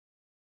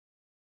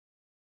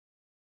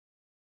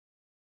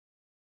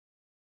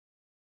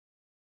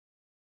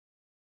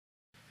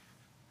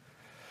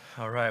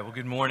All right, well,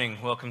 good morning.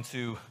 Welcome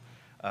to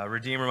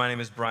Redeemer. My name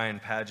is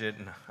Brian Paget,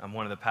 and I'm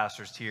one of the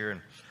pastors here.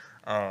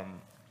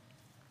 And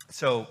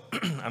so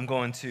I'm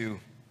going to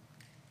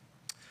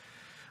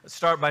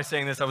start by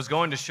saying this. I was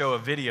going to show a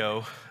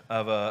video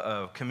of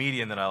a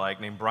comedian that I like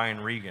named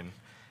Brian Regan,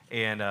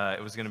 and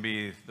it was going to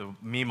be the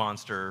Me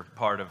Monster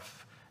part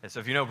of it. So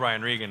if you know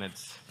Brian Regan,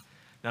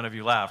 none of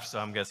you laughed, so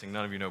I'm guessing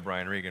none of you know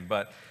Brian Regan.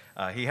 But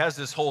he has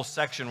this whole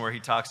section where he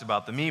talks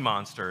about the Me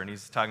Monster, and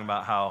he's talking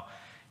about how,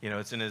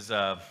 it's in his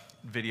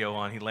video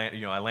on,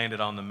 I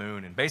landed on the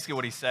moon. And basically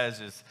what he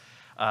says is,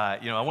 I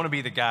want to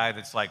be the guy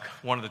that's like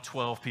one of the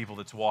 12 people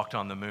that's walked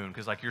on the moon,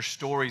 because like your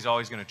story's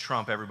always going to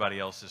trump everybody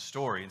else's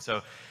story. And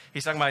so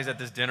he's talking about he's at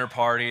this dinner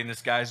party, and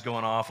this guy's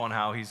going off on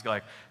how he's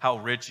like, how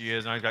rich he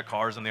is, and he's got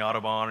cars on the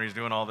Autobahn, and he's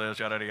doing all this,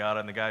 yada, yada, yada,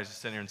 and the guy's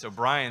just sitting here. And so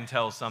Brian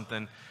tells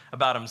something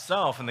about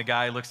himself, and the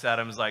guy looks at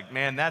him and is like,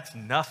 man, that's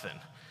nothing.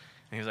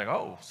 And he's like,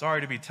 oh, sorry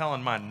to be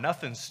telling my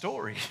nothing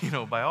story.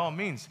 By all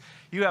means,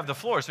 you have the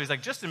floor. So he's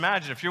like, just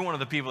imagine if you're one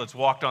of the people that's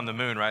walked on the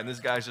moon, right? And this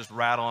guy's just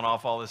rattling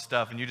off all this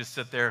stuff, and you just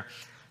sit there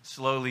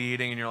slowly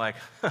eating, and you're like,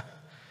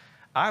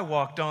 I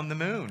walked on the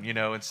moon,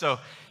 And so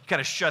you kind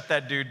of shut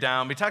that dude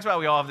down. But he talks about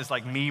we all have this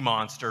like me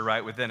monster,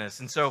 right, within us.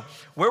 And so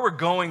where we're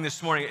going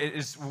this morning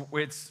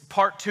it's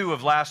part 2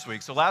 of last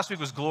week. So last week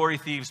was Glory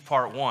Thieves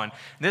part 1.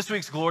 This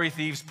week's Glory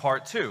Thieves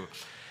part 2.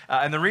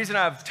 And the reason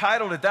I've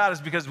titled it that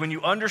is because when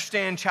you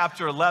understand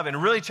chapter 11,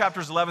 really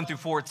chapters 11 through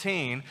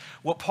 14,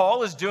 what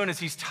Paul is doing is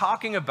he's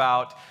talking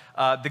about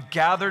the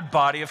gathered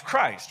body of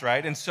Christ,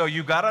 right? And so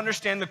you've got to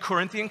understand the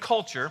Corinthian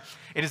culture.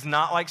 It is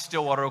not like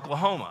Stillwater,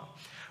 Oklahoma,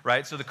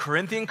 right? So the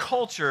Corinthian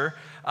culture,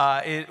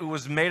 it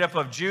was made up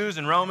of Jews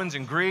and Romans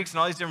and Greeks and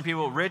all these different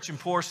people, rich and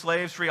poor,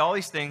 slaves, free, all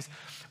these things.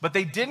 But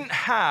they didn't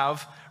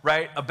have,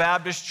 right, a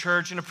Baptist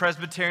church and a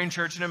Presbyterian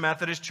church and a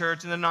Methodist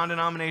church and a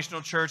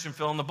non-denominational church and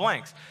fill in the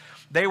blanks.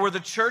 They were the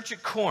church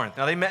at Corinth.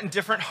 Now, they met in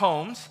different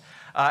homes,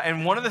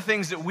 and one of the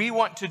things that we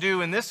want to do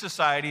in this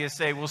society is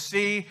say, we'll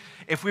see,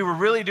 if we were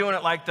really doing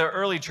it like the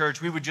early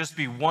church, we would just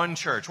be one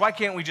church. Why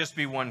can't we just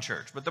be one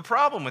church? But the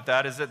problem with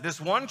that is that this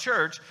one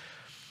church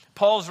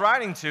Paul's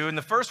writing to, in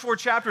the first 4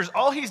 chapters,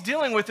 all he's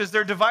dealing with is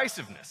their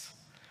divisiveness.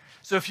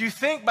 So if you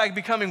think by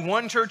becoming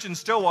one church in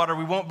Stillwater,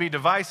 we won't be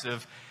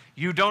divisive,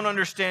 you don't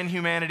understand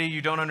humanity,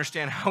 you don't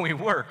understand how we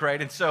work,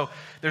 right? And so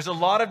there's a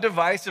lot of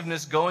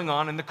divisiveness going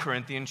on in the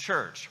Corinthian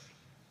church.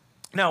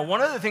 Now,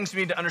 one of the things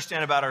we need to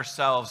understand about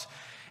ourselves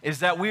is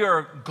that we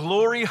are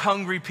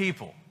glory-hungry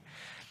people.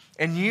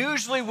 And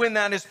usually when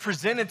that is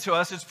presented to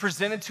us, it's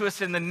presented to us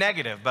in the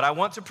negative. But I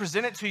want to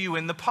present it to you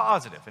in the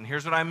positive. And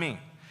here's what I mean.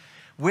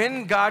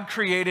 When God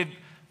created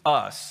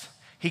us,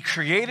 He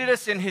created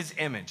us in His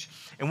image.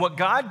 And what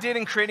God did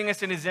in creating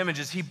us in His image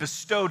is He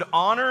bestowed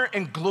honor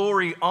and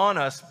glory on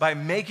us by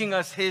making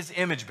us His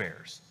image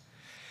bearers.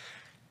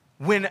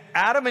 When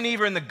Adam and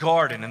Eve are in the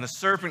garden and the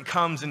serpent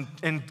comes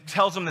and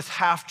tells them this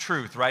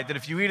half-truth, right? That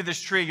if you eat of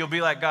this tree, you'll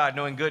be like God,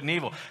 knowing good and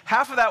evil.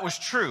 Half of that was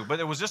true, but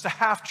it was just a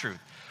half-truth.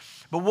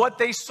 But what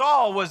they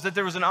saw was that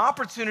there was an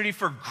opportunity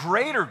for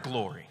greater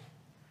glory.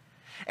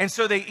 And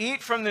so they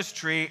eat from this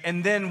tree,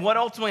 and then what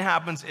ultimately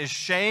happens is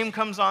shame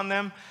comes on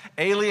them,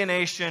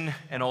 alienation,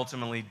 and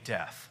ultimately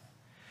death.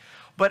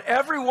 But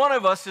every one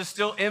of us is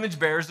still image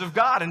bearers of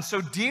God. And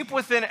so deep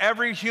within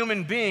every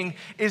human being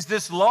is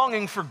this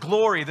longing for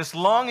glory, this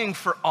longing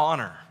for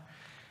honor.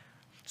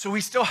 So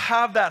we still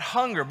have that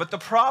hunger. But the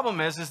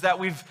problem is that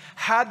we've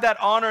had that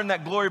honor and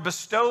that glory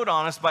bestowed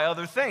on us by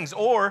other things,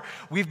 or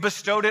we've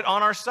bestowed it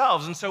on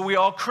ourselves. And so we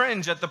all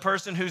cringe at the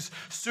person who's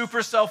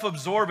super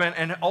self-absorbent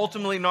and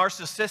ultimately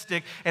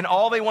narcissistic, and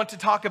all they want to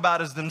talk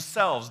about is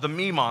themselves, the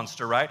me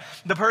monster, right?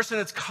 The person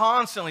that's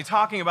constantly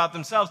talking about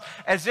themselves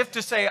as if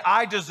to say,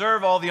 I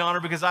deserve all the honor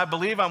because I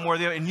believe I'm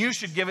worthy of it, and you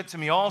should give it to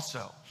me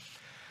also.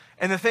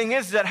 And the thing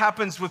is, that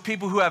happens with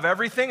people who have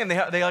everything, and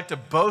they like to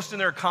boast in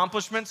their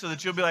accomplishments so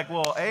that you'll be like,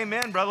 well,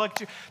 amen, brother,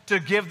 like to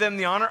give them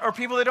the honor. Or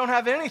people that don't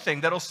have anything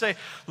that'll say,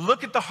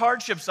 look at the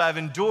hardships I've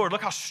endured.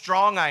 Look how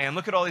strong I am.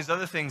 Look at all these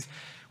other things.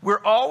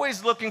 We're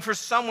always looking for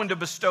someone to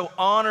bestow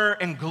honor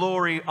and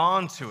glory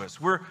onto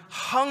us. We're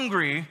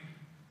hungry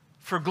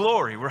for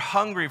glory. We're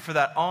hungry for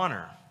that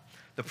honor.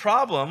 The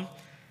problem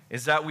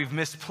is that we've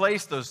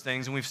misplaced those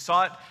things, and we've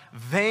sought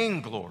vain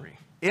glory,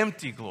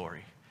 empty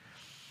glory.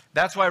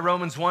 That's why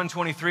Romans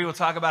 1:23 will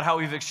talk about how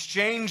we've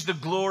exchanged the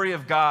glory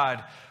of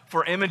God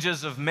for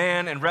images of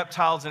man and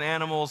reptiles and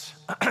animals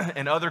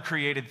and other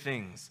created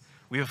things.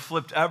 We have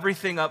flipped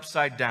everything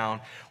upside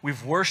down.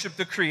 We've worshiped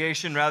the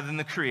creation rather than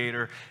the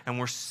Creator, and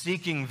we're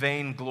seeking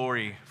vain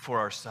glory for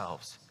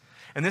ourselves.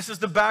 And this is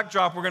the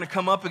backdrop we're going to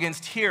come up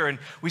against here. And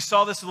we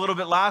saw this a little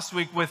bit last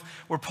week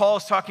where Paul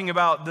is talking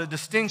about the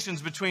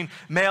distinctions between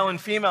male and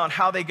female and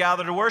how they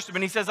gather to worship.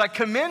 And he says, I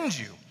commend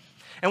you.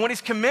 And what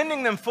he's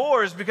commending them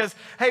for is because,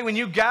 hey, when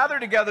you gather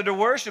together to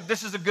worship,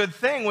 this is a good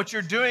thing. What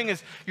you're doing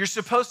is you're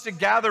supposed to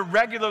gather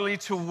regularly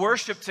to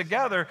worship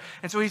together.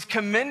 And so he's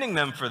commending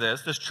them for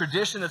this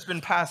tradition that's been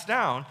passed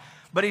down.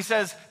 But he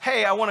says,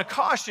 hey, I want to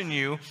caution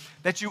you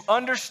that you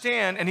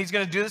understand, and he's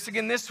going to do this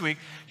again this week,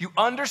 you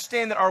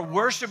understand that our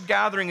worship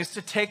gathering is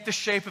to take the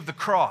shape of the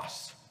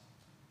cross.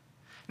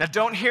 Now,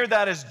 don't hear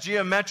that as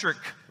geometric,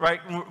 right?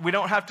 We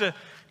don't have to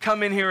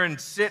come in here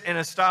and sit in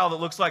a style that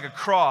looks like a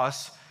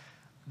cross.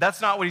 That's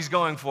not what he's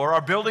going for.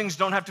 Our buildings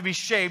don't have to be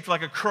shaped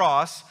like a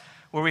cross,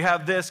 where we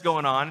have this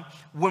going on.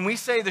 When we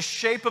say the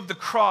shape of the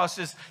cross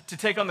is to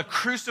take on the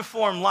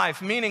cruciform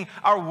life, meaning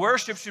our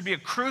worship should be a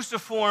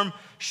cruciform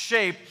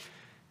shape,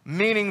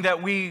 meaning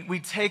that we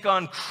take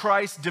on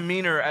Christ's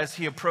demeanor as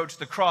he approached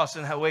the cross,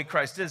 and the way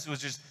Christ is was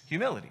just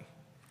humility,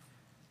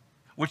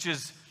 which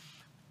is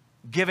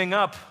giving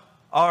up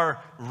our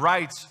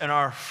rights and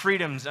our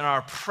freedoms and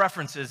our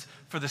preferences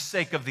for the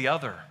sake of the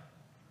other.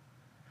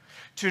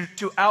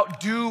 To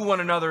outdo one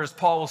another, as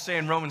Paul will say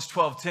in Romans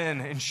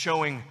 12:10, in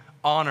showing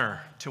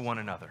honor to one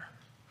another.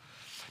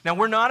 Now,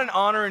 we're not an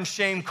honor and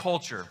shame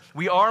culture.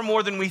 We are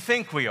more than we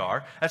think we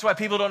are. That's why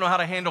people don't know how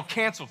to handle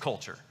cancel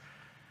culture.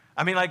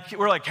 I mean, like,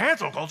 we're like,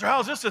 cancel culture, how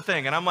is this a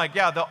thing? And I'm like,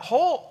 yeah, the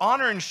whole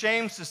honor and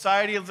shame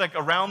society is like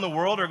around the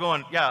world are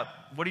going, yeah,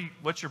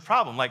 what's your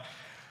problem? Like,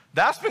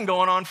 that's been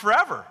going on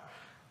forever.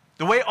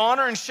 The way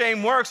honor and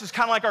shame works is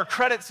kind of like our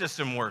credit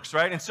system works,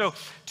 right? And so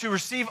to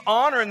receive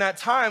honor in that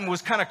time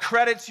was kind of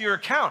credit to your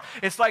account.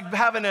 It's like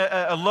having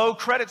a low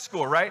credit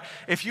score, right?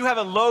 If you have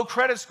a low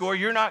credit score,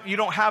 you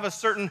don't have a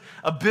certain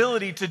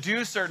ability to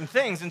do certain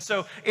things. And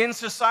so in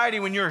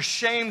society, when you're a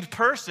shamed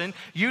person,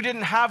 you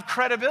didn't have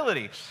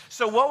credibility.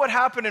 So what would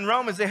happen in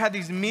Rome is they had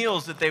these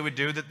meals that they would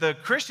do that the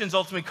Christians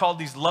ultimately called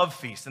these love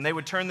feasts. And they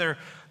would turn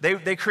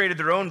they created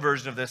their own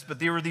version of this, but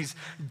there were these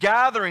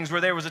gatherings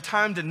where there was a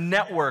time to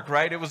network,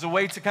 right? It was a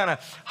way to kind of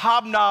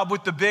hobnob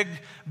with the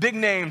big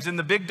names and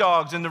the big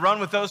dogs and to run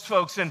with those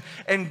folks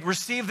and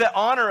receive the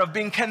honor of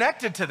being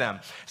connected to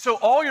them. So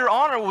all your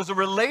honor was a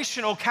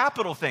relational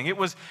capital thing. It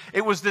was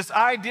this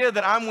idea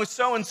that I'm with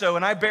so-and-so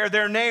and I bear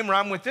their name, or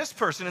I'm with this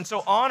person. And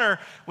so honor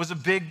was a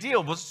big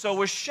deal, but so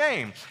was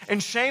shame.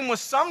 And shame was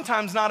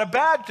sometimes not a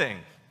bad thing.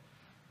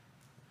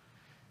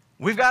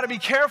 We've got to be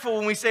careful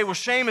when we say, well,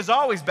 shame is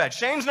always bad.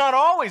 Shame's not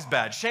always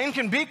bad. Shame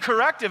can be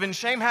corrective, and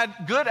shame had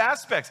good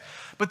aspects.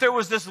 But there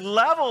was this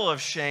level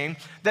of shame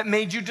that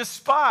made you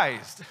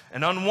despised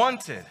and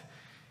unwanted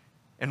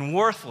and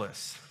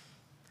worthless.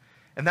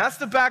 And that's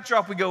the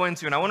backdrop we go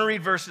into. And I want to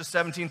read verses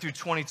 17 through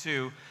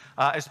 22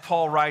 as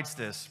Paul writes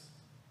this.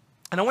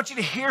 And I want you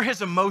to hear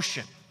his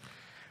emotion,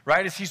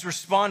 right, as he's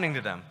responding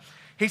to them.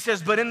 He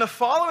says, but in the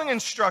following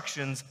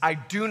instructions, I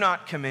do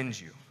not commend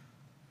you.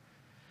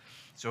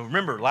 So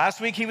remember,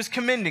 last week he was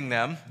commending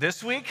them.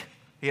 This week,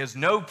 he has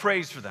no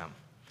praise for them.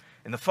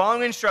 In the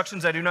following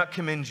instructions, I do not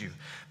commend you,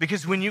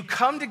 because when you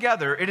come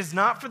together, it is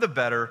not for the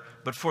better,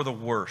 but for the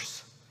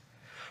worse.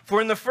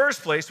 For in the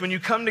first place, when you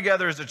come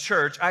together as a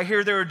church, I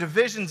hear there are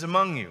divisions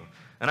among you,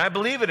 and I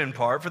believe it in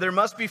part, for there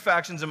must be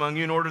factions among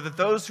you in order that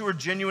those who are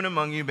genuine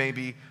among you may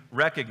be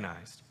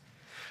recognized.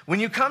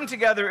 When you come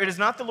together, it is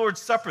not the Lord's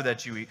Supper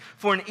that you eat,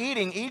 for in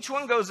eating, each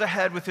one goes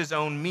ahead with his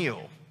own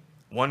meal.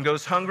 One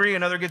goes hungry,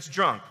 another gets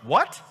drunk.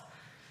 What?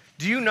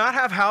 Do you not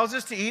have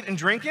houses to eat and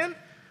drink in?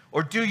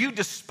 Or do you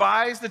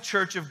despise the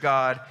church of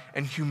God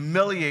and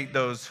humiliate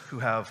those who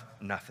have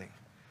nothing?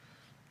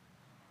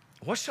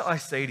 What shall I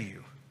say to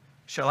you?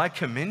 Shall I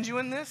commend you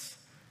in this?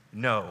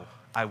 No,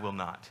 I will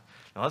not.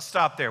 Now let's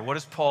stop there. What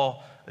is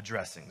Paul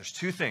addressing? There's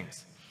two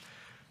things.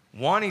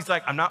 One, he's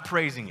like, I'm not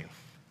praising you.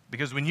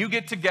 Because when you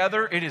get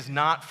together, it is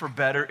not for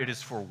better, it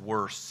is for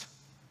worse.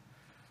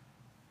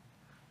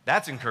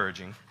 That's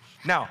encouraging.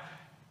 Now,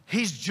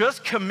 he's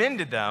just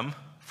commended them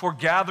for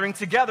gathering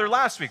together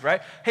last week,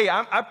 right? Hey,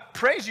 I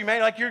praise you,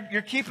 man. Like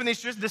you're keeping these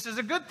traditions. This is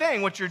a good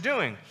thing, what you're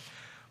doing.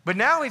 But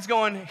now he's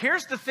going,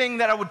 here's the thing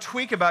that I would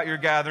tweak about your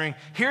gathering.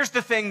 Here's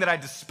the thing that I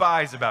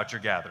despise about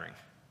your gathering.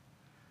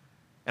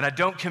 And I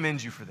don't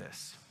commend you for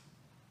this.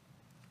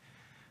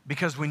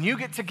 Because when you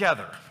get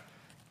together,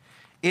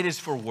 it is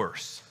for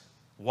worse.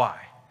 Why?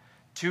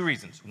 Two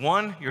reasons.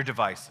 One, you're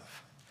divisive.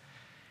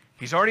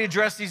 He's already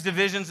addressed these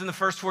divisions in the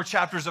first 4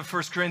 chapters of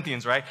 1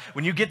 Corinthians, right?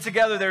 When you get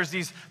together, there's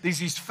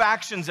these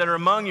factions that are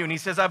among you. And he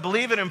says, I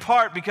believe it in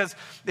part because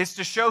it's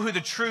to show who the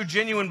true,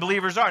 genuine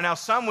believers are. Now,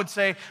 some would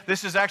say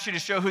this is actually to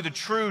show who the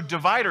true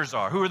dividers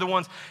are, who are the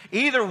ones.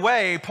 Either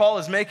way, Paul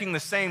is making the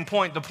same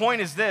point. The point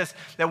is this,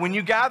 that when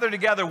you gather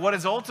together, what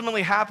is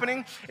ultimately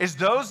happening is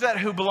those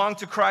who belong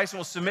to Christ and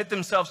will submit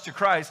themselves to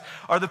Christ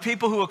are the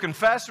people who will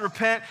confess,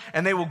 repent,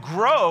 and they will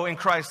grow in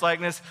Christ's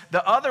likeness.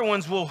 The other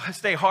ones will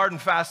stay hard and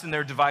fast in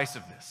their divisiveness.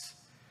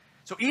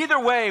 So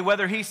either way,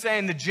 whether he's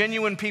saying the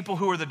genuine people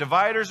who are the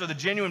dividers or the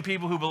genuine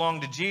people who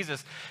belong to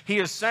Jesus, he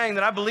is saying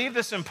that I believe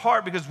this in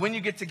part because when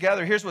you get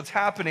together, here's what's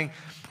happening.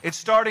 It's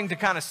starting to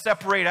kind of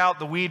separate out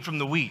the weed from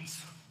the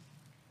weeds,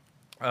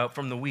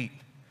 from the wheat.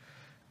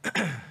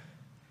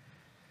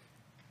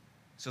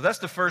 So that's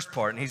the first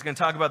part, and he's going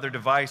to talk about their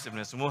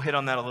divisiveness, and we'll hit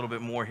on that a little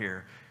bit more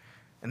here.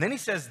 And then he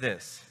says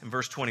this in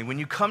verse 20, when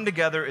you come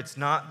together, it's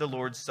not the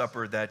Lord's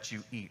Supper that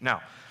you eat.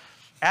 Now,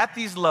 at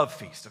these love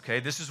feasts, okay,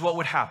 this is what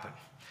would happen.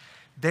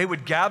 they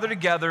would gather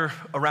together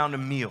around a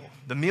meal.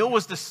 The meal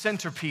was the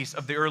centerpiece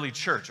of the early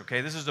church,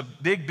 okay? This is a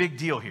big, big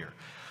deal here.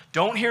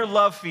 Don't hear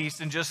Love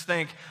Feast and just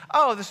think,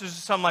 oh, this is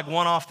some like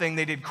one-off thing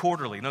they did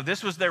quarterly. No,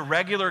 this was their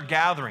regular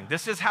gathering.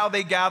 This is how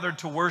they gathered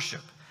to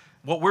worship.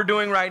 What we're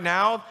doing right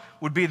now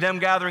would be them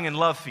gathering in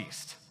Love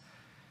Feast.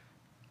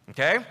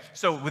 Okay?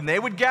 So when they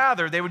would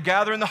gather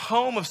in the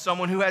home of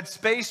someone who had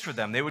space for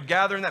them. They would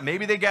gather in that.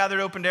 Maybe they gathered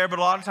open air, but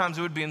a lot of times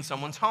it would be in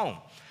someone's home.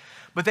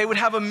 But they would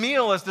have a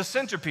meal as the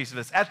centerpiece of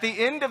this. At the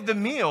end of the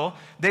meal,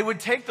 they would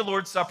take the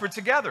Lord's Supper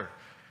together.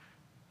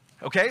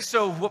 Okay,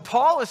 so what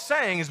Paul is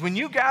saying is when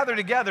you gather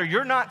together,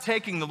 you're not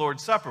taking the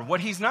Lord's Supper.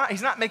 He's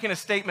not making a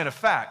statement of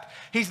fact.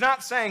 He's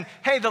not saying,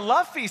 hey, the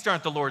Love Feast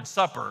aren't the Lord's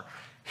Supper.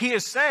 He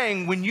is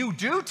saying when you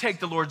do take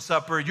the Lord's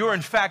Supper, you're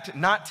in fact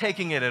not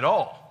taking it at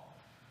all.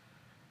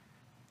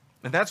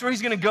 And that's where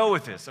he's going to go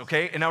with this,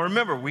 okay? And now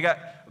remember, we got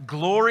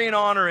glory and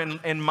honor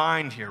in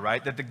mind here,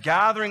 right? That the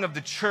gathering of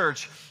the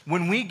church,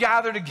 when we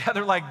gather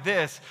together like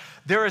this,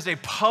 there is a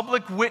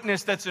public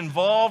witness that's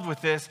involved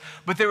with this,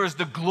 but there is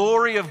the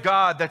glory of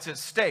God that's at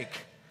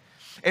stake.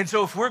 And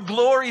so if we're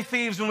glory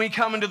thieves when we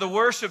come into the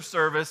worship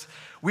service,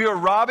 we are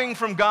robbing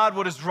from God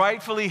what is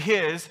rightfully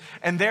his,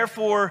 and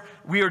therefore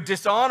we are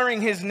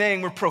dishonoring his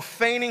name, we're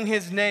profaning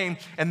his name,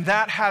 and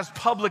that has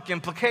public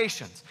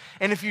implications.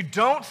 And if you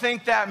don't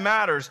think that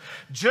matters,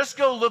 just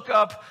go look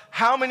up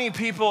how many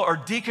people are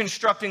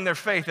deconstructing their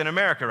faith in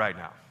America right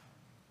now.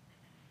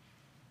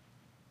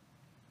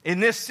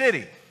 In this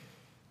city.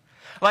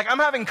 Like, I'm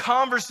having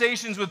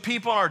conversations with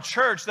people in our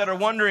church that are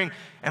wondering,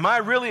 am I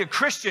really a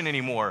Christian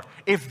anymore?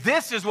 If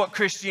this is what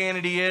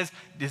Christianity is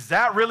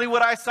that really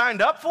what I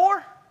signed up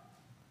for?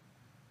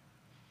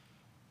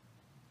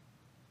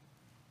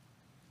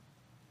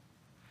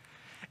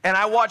 And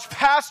I watch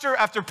pastor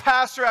after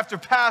pastor after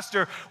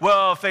pastor,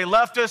 well, if they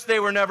left us, they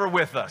were never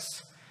with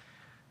us.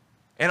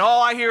 And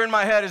all I hear in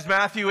my head is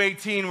Matthew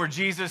 18, where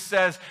Jesus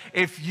says,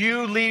 if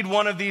you lead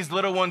one of these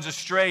little ones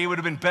astray, it would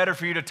have been better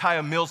for you to tie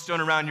a millstone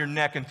around your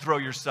neck and throw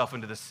yourself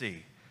into the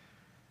sea.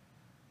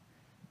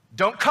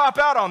 Don't cop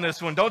out on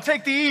this one. Don't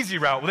take the easy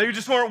route. Well, they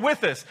just weren't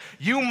with us.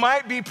 You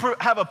might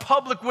have a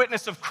public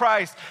witness of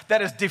Christ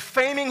that is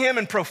defaming him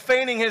and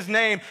profaning his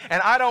name,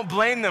 and I don't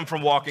blame them for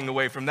walking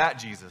away from that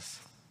Jesus.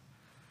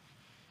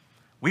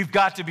 We've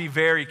got to be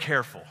very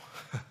careful.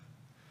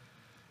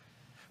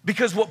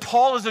 Because what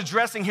Paul is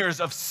addressing here is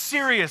of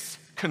serious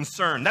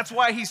concern. That's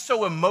why he's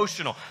so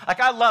emotional. Like,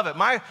 I love it.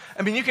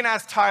 You can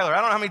ask Tyler. I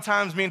don't know how many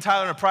times me and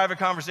Tyler in a private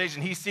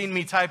conversation, he's seen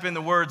me type in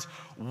the words,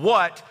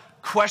 what, ?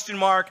 I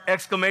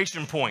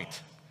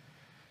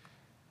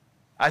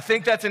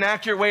think that's an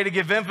accurate way to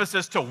give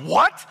emphasis to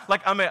what?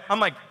 Like, I'm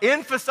like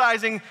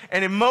emphasizing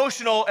and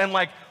emotional and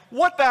like,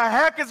 what the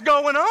heck is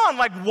going on?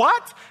 Like,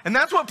 what? And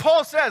that's what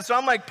Paul says. So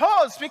I'm like,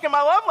 Paul is speaking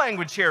my love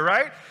language here,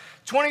 right?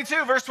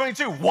 22, verse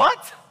 22,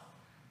 what?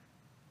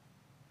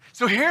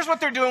 So here's what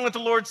they're doing with the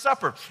Lord's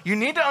Supper. You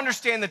need to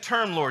understand the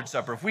term Lord's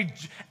Supper. If we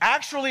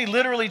actually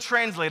literally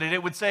translate it,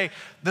 it would say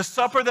the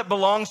supper that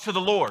belongs to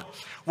the Lord.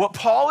 What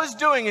Paul is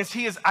doing is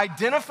he is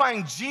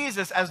identifying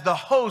Jesus as the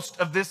host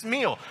of this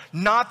meal,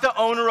 not the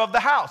owner of the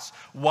house.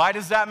 Why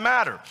does that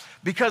matter?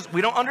 Because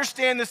we don't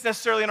understand this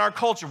necessarily in our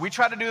culture. We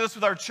try to do this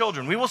with our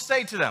children. We will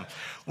say to them,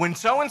 when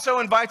so-and-so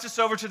invites us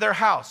over to their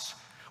house,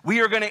 we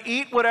are going to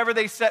eat whatever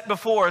they set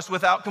before us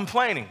without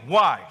complaining.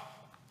 Why?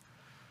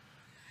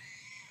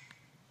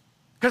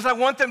 Because I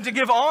want them to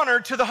give honor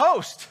to the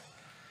host.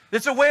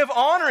 It's a way of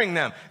honoring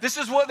them. This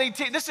is what they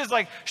teach. This is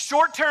like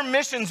short-term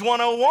missions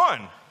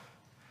 101.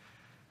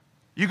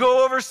 You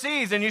go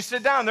overseas and you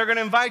sit down, they're going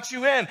to invite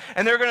you in,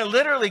 and they're going to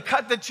literally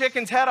cut the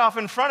chicken's head off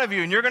in front of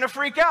you, and you're going to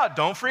freak out.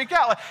 Don't freak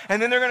out.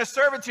 And then they're going to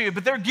serve it to you,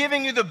 but they're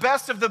giving you the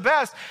best of the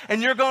best,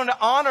 and you're going to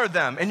honor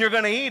them, and you're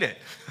going to eat it.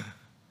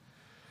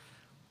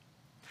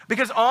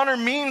 Because honor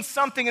means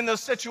something in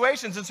those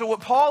situations. And so what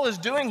Paul is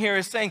doing here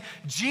is saying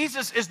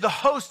Jesus is the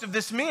host of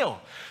this meal.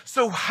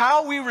 So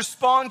how we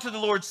respond to the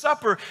Lord's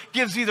Supper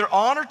gives either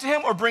honor to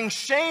him or brings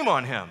shame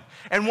on him.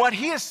 And what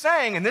he is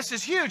saying, and this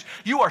is huge,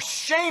 you are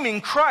shaming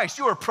Christ.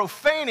 You are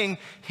profaning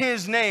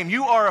his name.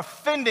 You are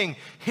offending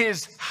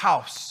his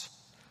house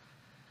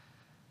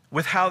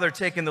with how they're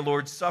taking the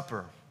Lord's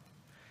Supper.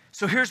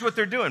 So here's what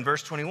they're doing,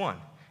 verse 21.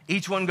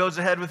 Each one goes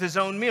ahead with his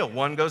own meal.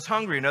 One goes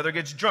hungry, another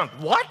gets drunk.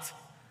 What?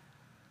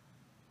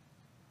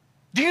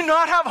 Do you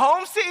not have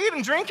homes to eat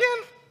and drink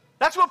in?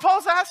 That's what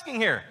Paul's asking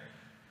here.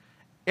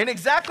 In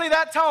exactly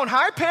that tone,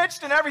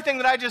 high-pitched and everything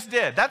that I just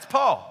did. That's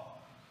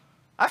Paul.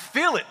 I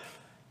feel it.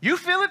 You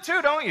feel it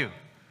too, don't you?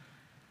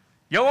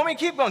 You want me to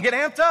keep going? Get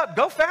amped up.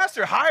 Go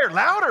faster, higher,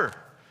 louder.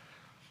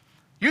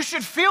 You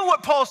should feel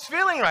what Paul's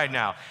feeling right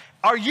now.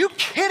 Are you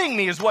kidding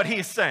me is what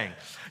he's saying.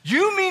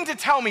 You mean to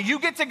tell me you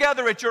get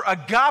together at your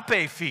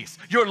agape feast,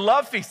 your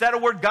love feast, that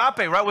word agape,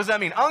 right? What does that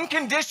mean?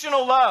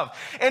 Unconditional love.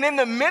 And in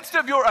the midst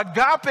of your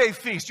agape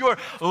feast, your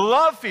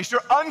love feast,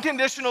 your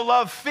unconditional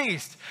love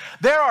feast,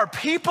 there are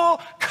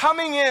people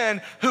coming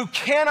in who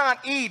cannot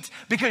eat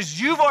because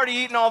you've already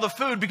eaten all the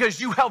food because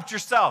you helped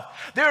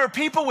yourself. There are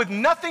people with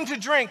nothing to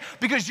drink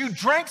because you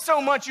drank so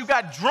much you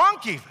got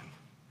drunk even.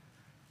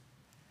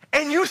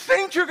 And you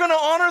think you're going to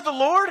honor the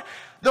Lord,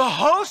 the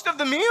host of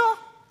the meal?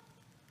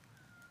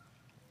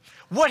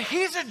 What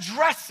he's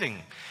addressing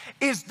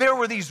is there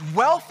were these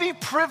wealthy,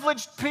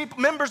 privileged people,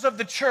 members of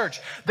the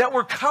church that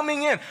were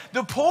coming in.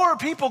 The poorer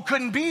people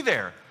couldn't be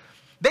there.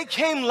 They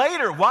came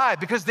later. Why?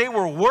 Because they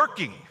were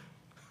working.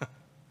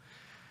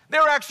 They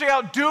were actually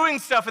out doing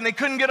stuff and they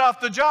couldn't get off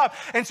the job.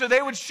 And so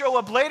they would show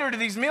up later to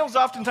these meals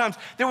oftentimes.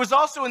 There was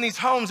also in these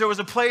homes, there was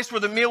a place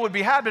where the meal would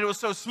be had, but it was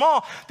so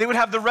small, they would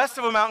have the rest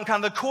of them out in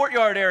kind of the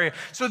courtyard area.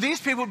 So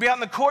these people would be out in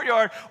the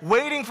courtyard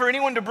waiting for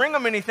anyone to bring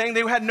them anything.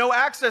 They had no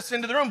access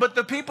into the room. But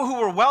the people who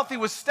were wealthy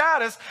with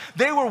status,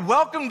 they were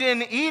welcomed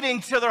in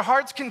eating to their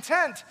heart's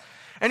content.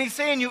 And he's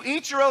saying you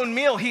eat your own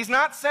meal. He's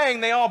not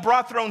saying they all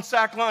brought their own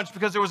sack lunch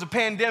because there was a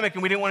pandemic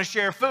and we didn't want to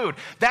share food.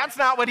 That's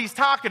not what he's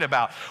talking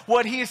about.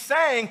 What he's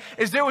saying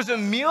is there was a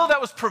meal that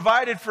was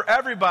provided for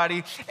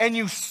everybody and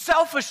you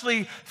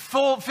selfishly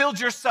filled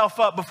yourself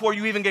up before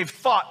you even gave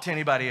thought to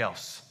anybody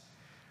else.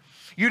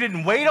 You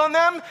didn't wait on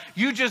them.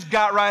 You just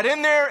got right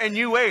in there and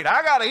you ate.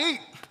 I got to eat.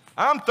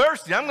 I'm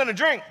thirsty. I'm going to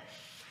drink.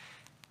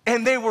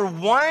 And they were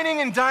wining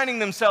and dining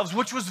themselves,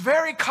 which was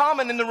very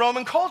common in the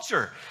Roman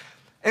culture.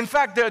 In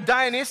fact, the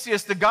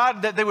Dionysius, the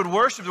god that they would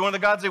worship, one of the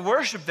gods they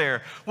worshiped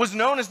there, was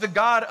known as the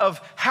god of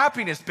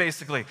happiness,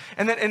 basically.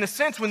 And then in a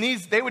sense, when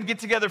they would get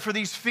together for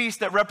these feasts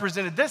that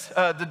represented this,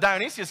 the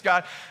Dionysius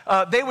god,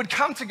 they would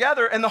come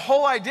together, and the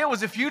whole idea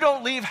was if you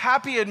don't leave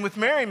happy and with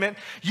merriment,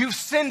 you've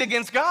sinned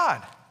against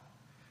God.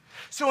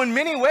 So in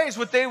many ways,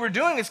 what they were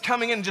doing is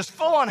coming in just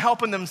full on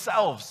helping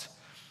themselves.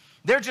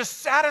 They're just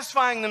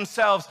satisfying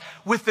themselves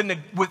with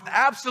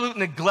absolute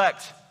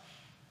neglect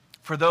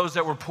for those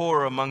that were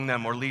poorer among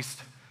them, or least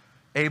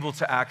able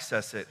to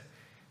access it.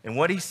 And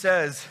what he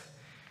says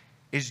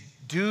is,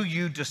 do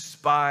you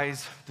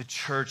despise the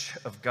church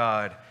of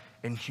God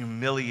and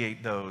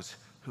humiliate those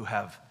who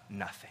have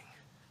nothing?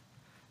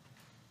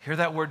 Hear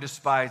that word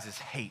despise is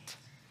hate.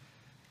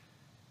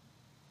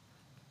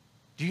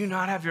 Do you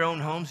not have your own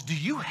homes? Do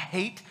you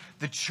hate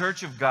the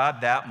church of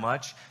God that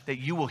much that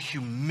you will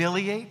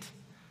humiliate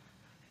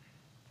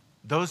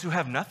those who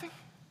have nothing?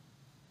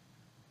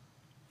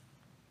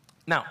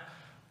 Now,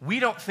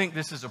 we don't think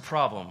this is a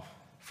problem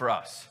for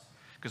us,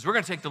 because we're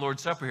going to take the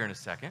Lord's Supper here in a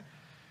second.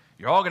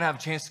 You're all going to have a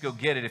chance to go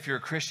get it if you're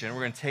a Christian. We're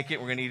going to take it,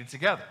 we're going to eat it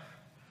together.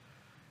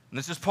 And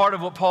this is part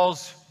of what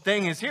Paul's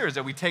thing is here, is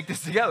that we take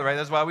this together, right?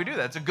 That's why we do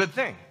that. It's a good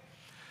thing.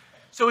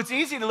 So it's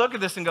easy to look at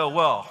this and go,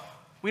 well,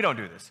 we don't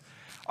do this.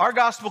 Our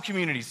gospel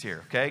communities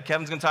here, okay?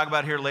 Kevin's going to talk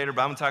about it here later,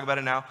 but I'm going to talk about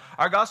it now.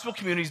 Our gospel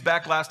communities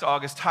back last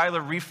August, Tyler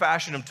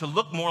refashioned them to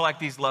look more like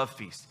these love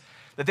feasts,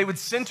 that they would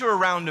center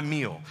around a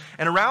meal.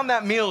 And around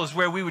that meal is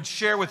where we would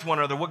share with one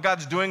another what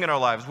God's doing in our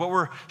lives, what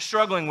we're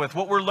struggling with,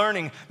 what we're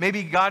learning.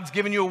 Maybe God's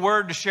given you a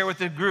word to share with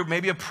the group,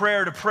 maybe a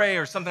prayer to pray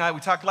or something like we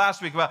talked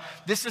last week about.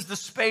 This is the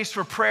space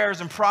for prayers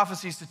and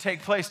prophecies to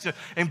take place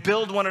and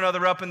build one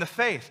another up in the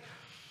faith.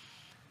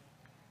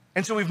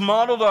 And so we've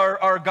modeled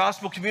our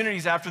gospel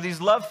communities after these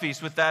love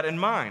feasts with that in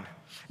mind.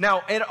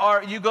 Now,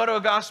 you go to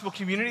a gospel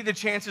community, the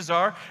chances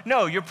are,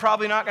 no, you're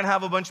probably not going to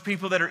have a bunch of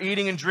people that are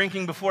eating and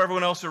drinking before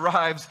everyone else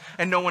arrives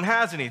and no one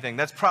has anything.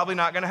 That's probably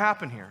not going to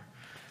happen here.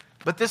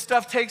 But this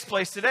stuff takes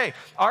place today.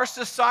 Our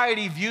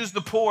society views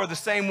the poor the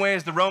same way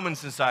as the Roman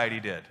society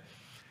did.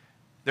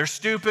 They're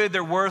stupid,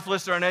 they're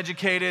worthless, they're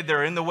uneducated,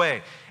 they're in the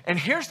way. And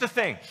here's the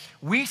thing.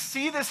 We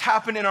see this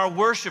happen in our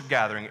worship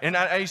gathering. And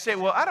you say,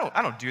 well, I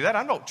don't do that.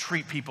 I don't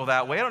treat people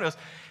that way. I don't know.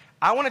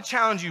 I want to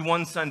challenge you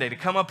one Sunday to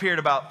come up here at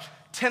about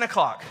 10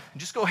 o'clock and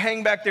just go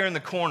hang back there in the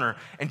corner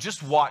and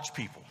just watch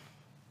people.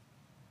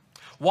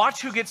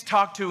 Watch who gets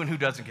talked to and who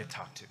doesn't get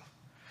talked to.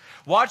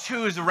 Watch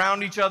who is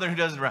around each other and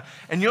who doesn't around.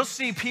 And you'll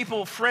see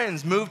people,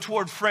 friends, move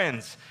toward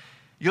friends.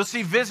 You'll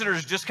see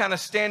visitors just kind of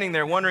standing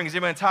there wondering, is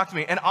anybody going to talk to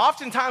me? And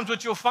oftentimes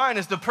what you'll find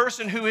is the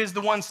person who is the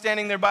one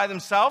standing there by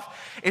themselves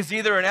is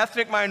either an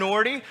ethnic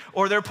minority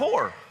or they're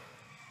poor.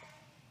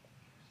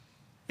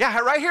 Yeah,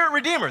 right here at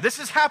Redeemer. This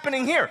is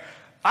happening here.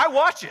 I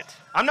watch it.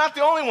 I'm not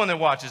the only one that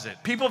watches it.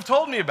 People have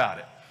told me about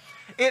it.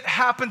 It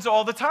happens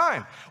all the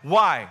time.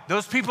 Why?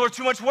 Those people are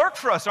too much work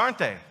for us, aren't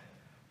they?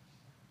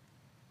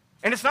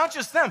 And it's not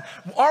just them.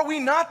 Are we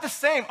not the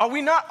same? Are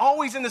we not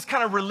always in this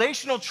kind of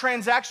relational,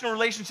 transactional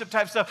relationship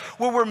type stuff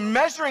where we're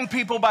measuring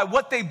people by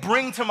what they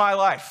bring to my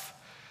life?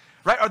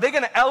 Right? Are they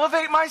going to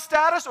elevate my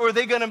status, or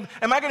am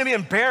I going to be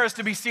embarrassed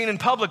to be seen in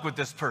public with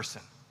this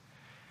person?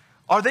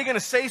 Are they going to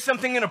say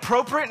something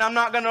inappropriate and I'm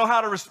not going to know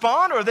how to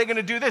respond, or are they going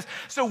to do this?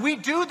 So we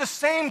do the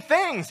same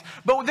things,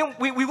 but then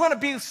we want to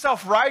be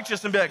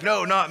self-righteous and be like,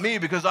 no, not me,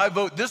 because I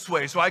vote this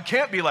way, so I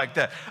can't be like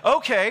that.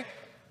 Okay.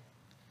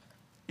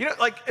 You know,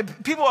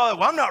 like, people are like,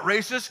 well, I'm not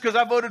racist because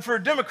I voted for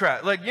a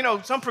Democrat. Like, you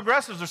know, some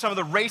progressives are some of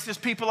the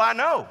racist people I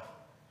know.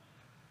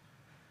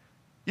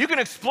 You can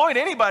exploit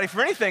anybody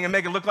for anything and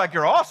make it look like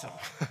you're awesome.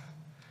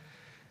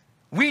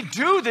 We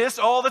do this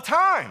all the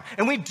time,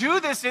 and we do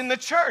this in the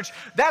church.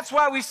 That's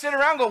why we sit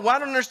around and go, well, I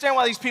don't understand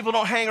why these people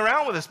don't hang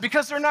around with us,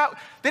 because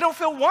they don't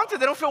feel wanted.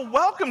 They don't feel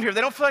welcomed here.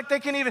 They don't feel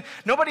like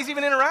nobody's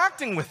even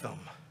interacting with them.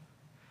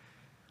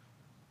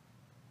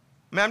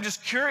 I mean, I'm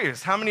just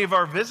curious, how many of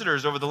our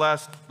visitors over the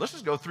last, let's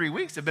just go 3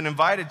 weeks, have been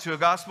invited to a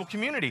gospel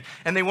community,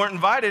 and they weren't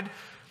invited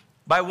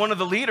by one of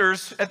the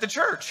leaders at the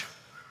church?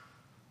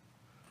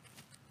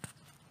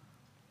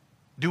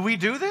 Do we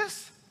do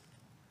this?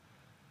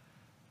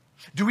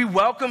 Do we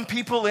welcome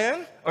people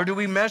in, or do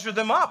we measure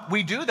them up?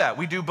 We do that.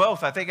 We do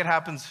both. I think it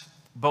happens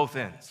both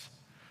ends.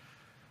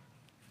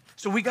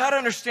 So we got to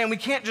understand, we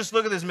can't just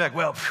look at this and be like,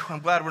 well, I'm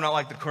glad we're not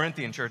like the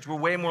Corinthian church. We're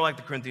way more like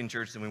the Corinthian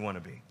church than we want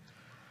to be.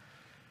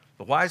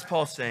 But why is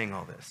Paul saying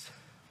all this?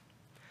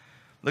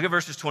 Look at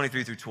verses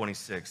 23 through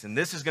 26. And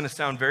this is going to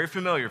sound very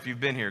familiar if you've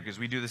been here, because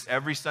we do this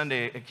every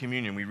Sunday at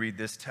communion. We read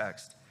this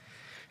text.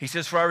 He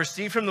says, "For I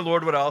received from the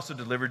Lord what I also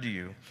delivered to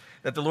you,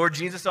 that the Lord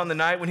Jesus on the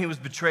night when he was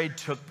betrayed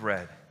took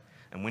bread.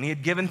 And when he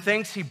had given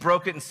thanks, he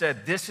broke it and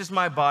said, 'This is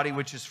my body,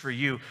 which is for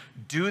you.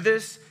 Do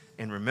this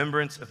in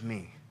remembrance of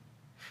me.'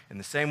 In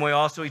the same way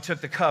also he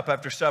took the cup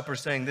after supper,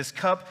 saying, 'This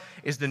cup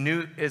is the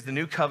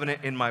new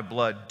covenant in my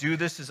blood. Do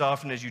this as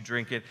often as you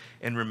drink it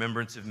in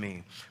remembrance of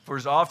me. For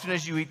as often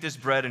as you eat this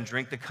bread and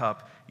drink the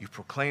cup, you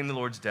proclaim the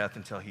Lord's death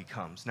until he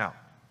comes.'" Now,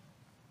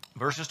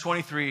 verses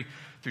 23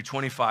 through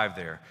 25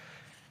 there.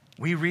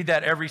 We read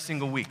that every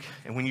single week.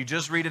 And when you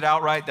just read it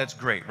outright, that's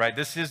great, right?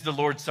 This is the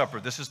Lord's Supper.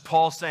 This is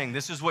Paul saying,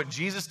 this is what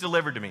Jesus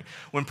delivered to me.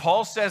 When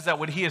Paul says that,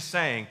 what he is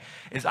saying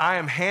is, I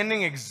am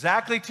handing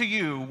exactly to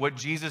you what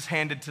Jesus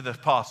handed to the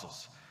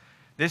apostles.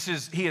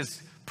 He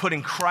is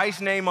putting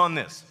Christ's name on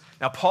this.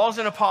 Now, Paul's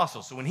an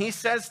apostle, so when he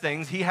says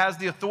things, he has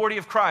the authority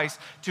of Christ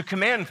to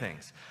command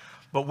things.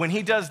 But when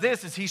he does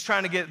this, is he's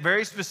trying to get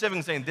very specific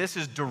and saying, this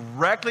is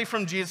directly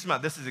from Jesus'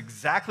 mouth. This is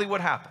exactly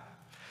what happened.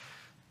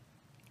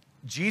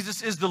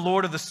 Jesus is the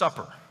Lord of the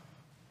supper.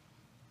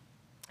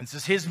 This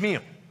is his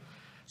meal.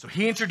 So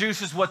he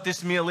introduces what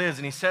this meal is,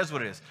 and he says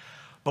what it is.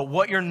 But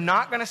what you're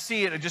not going to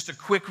see at just a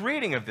quick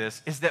reading of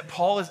this is that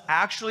Paul is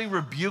actually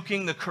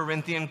rebuking the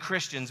Corinthian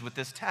Christians with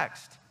this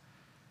text.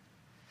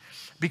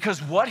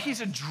 Because what he's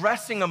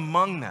addressing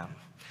among them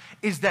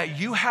is that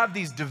you have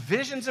these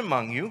divisions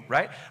among you,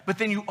 right? But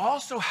then you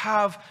also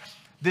have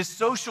this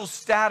social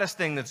status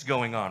thing that's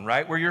going on,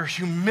 right? Where you're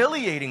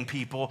humiliating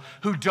people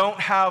who don't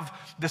have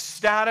the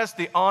status,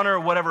 the honor, or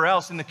whatever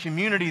else in the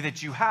community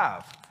that you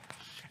have.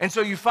 And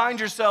so you find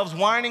yourselves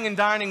whining and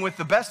dining with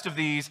the best of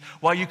these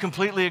while you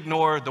completely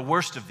ignore the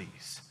worst of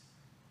these,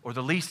 or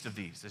the least of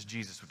these, as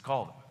Jesus would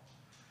call them.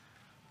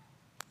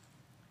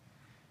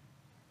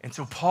 And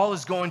so Paul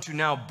is going to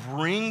now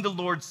bring the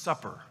Lord's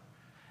Supper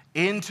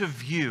into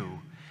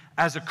view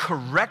as a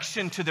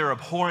correction to their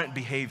abhorrent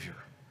behavior.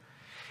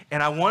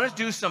 And I want to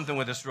do something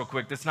with this real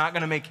quick that's not going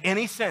to make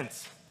any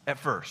sense at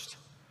first.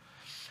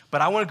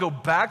 But I want to go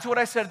back to what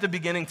I said at the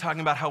beginning,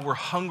 talking about how we're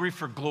hungry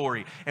for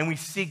glory and we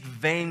seek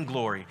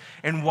vainglory,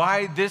 and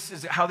how this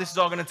is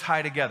all going to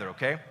tie together,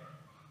 okay?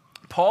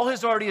 Paul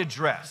has already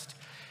addressed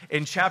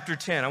in chapter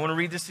 10, I want to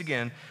read this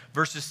again,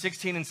 verses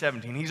 16 and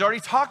 17. He's already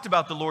talked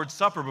about the Lord's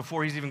Supper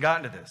before he's even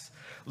gotten to this.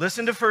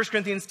 Listen to 1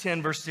 Corinthians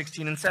 10, verse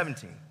 16 and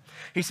 17.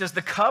 He says,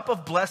 "The cup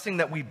of blessing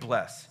that we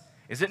bless,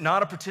 is it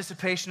not a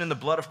participation in the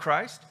blood of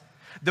Christ?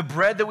 The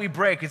bread that we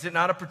break, is it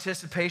not a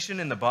participation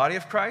in the body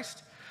of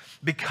Christ?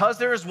 Because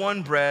there is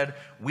one bread,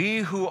 we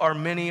who are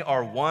many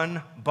are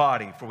one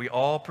body, for we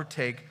all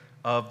partake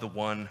of the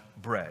one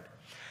bread."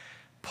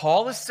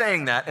 Paul is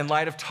saying that in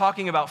light of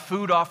talking about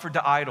food offered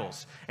to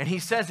idols. And he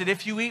says that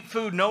if you eat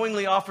food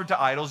knowingly offered to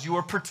idols, you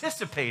are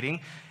participating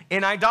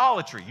in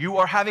idolatry. You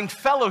are having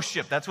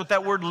fellowship. That's what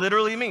that word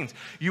literally means.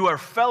 You are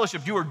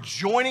fellowship. You are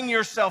joining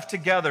yourself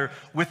together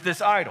with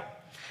this idol.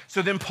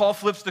 So then Paul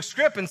flips the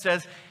script and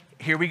says,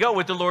 here we go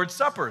with the Lord's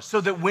Supper,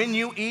 so that when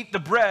you eat the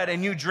bread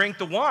and you drink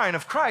the wine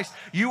of Christ,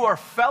 you are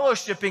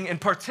fellowshipping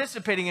and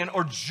participating in,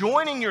 or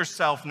joining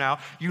yourself now,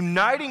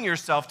 uniting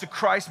yourself to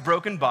Christ's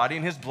broken body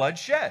and his blood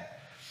shed.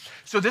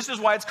 So this is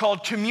why it's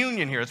called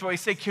communion here. That's why we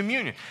say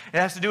communion. It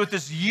has to do with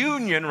this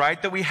union,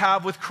 right, that we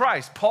have with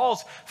Christ.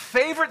 Paul's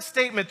favorite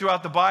statement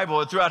throughout the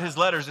Bible, throughout his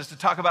letters, is to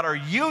talk about our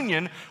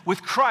union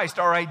with Christ,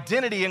 our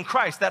identity in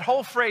Christ. That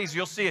whole phrase,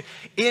 you'll see it,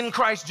 in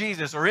Christ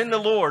Jesus, or in the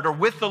Lord, or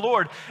with the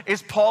Lord,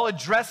 is Paul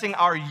addressing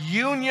our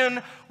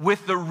union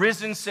with the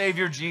risen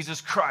Savior,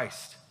 Jesus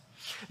Christ.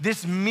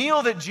 This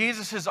meal that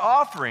Jesus is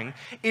offering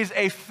is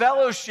a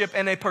fellowship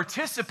and a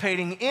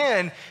participating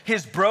in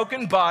his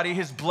broken body,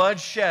 his blood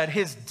shed,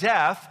 his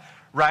death,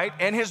 right,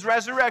 and his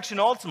resurrection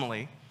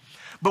ultimately.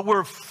 But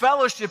we're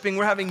fellowshipping,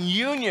 we're having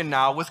union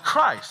now with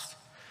Christ.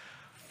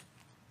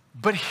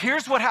 But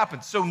here's what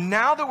happens. So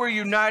now that we're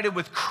united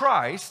with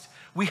Christ,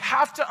 we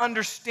have to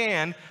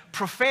understand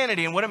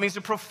profanity and what it means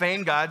to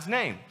profane God's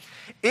name.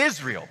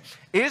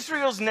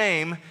 Israel's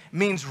name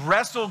means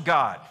wrestle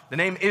God, the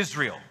name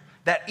Israel.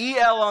 That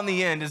E-L on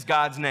the end is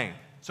God's name.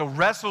 So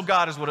wrestle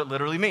God is what it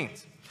literally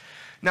means.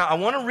 Now, I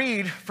want to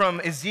read from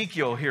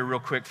Ezekiel here real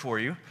quick for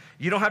you.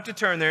 You don't have to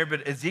turn there,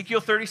 but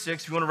Ezekiel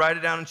 36, if you want to write it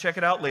down and check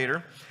it out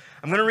later.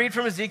 I'm going to read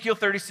from Ezekiel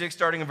 36,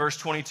 starting in verse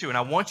 22. And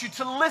I want you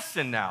to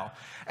listen now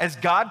as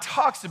God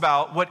talks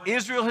about what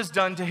Israel has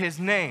done to his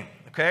name,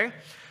 okay?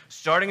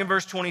 Starting in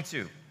verse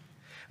 22.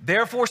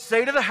 "Therefore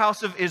say to the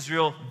house of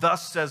Israel,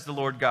 thus says the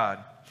Lord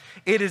God,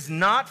 It is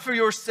not for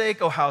your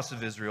sake, O house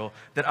of Israel,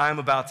 that I am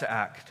about to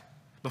act,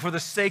 but for the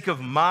sake of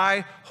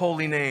my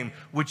holy name,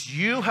 which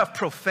you have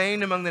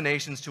profaned among the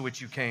nations to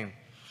which you came.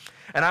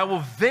 And I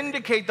will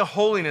vindicate the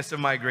holiness of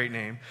my great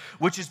name,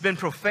 which has been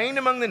profaned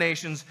among the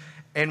nations,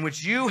 and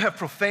which you have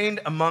profaned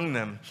among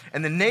them.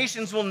 And the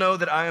nations will know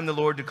that I am the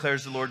Lord,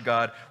 declares the Lord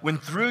God, when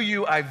through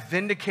you I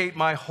vindicate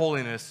my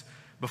holiness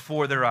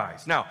before their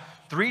eyes. Now,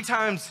 3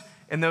 times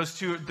in those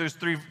two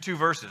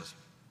verses,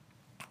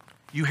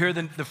 you hear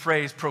the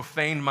phrase,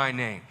 profane my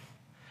name.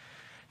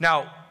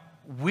 Now,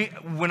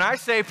 when I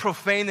say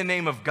profane the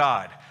name of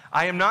God,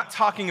 I am not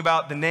talking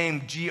about the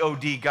name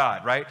G-O-D,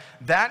 God, right?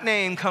 That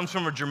name comes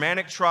from a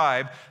Germanic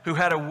tribe who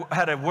had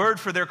a word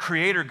for their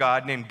creator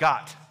God named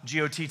Gott,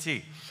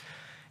 G-O-T-T.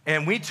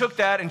 And we took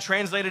that and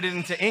translated it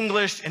into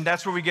English, and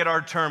that's where we get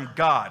our term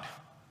God.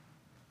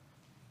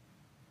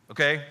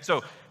 Okay?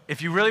 So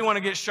if you really want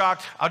to get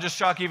shocked, I'll just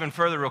shock you even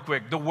further real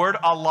quick. The word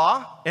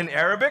Allah in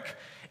Arabic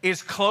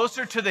is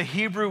closer to the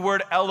Hebrew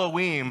word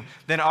Elohim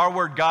than our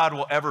word God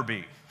will ever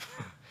be.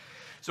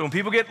 So when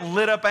people get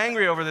lit up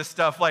angry over this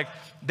stuff, like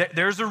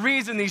there's a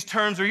reason these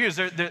terms are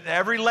used.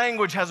 Every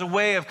language has a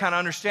way of kind of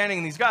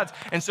understanding these gods.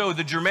 And so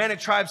the Germanic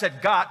tribes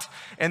had Gott,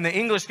 and the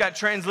English got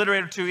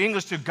transliterated to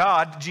English to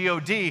God,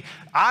 G-O-D.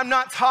 I'm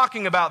not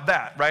talking about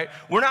that, right?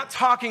 We're not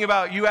talking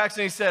about you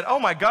accidentally said, oh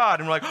my God,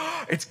 and we're like,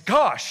 oh, it's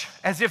gosh,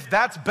 as if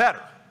that's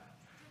better.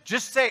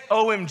 Just say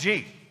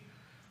OMG.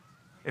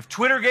 If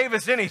Twitter gave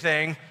us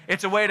anything,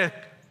 it's a way to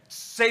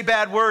say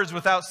bad words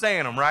without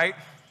saying them, right?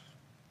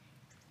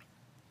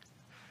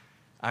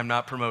 I'm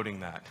not promoting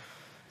that,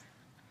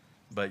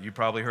 but you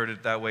probably heard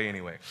it that way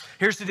anyway.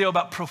 Here's the deal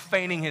about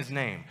profaning his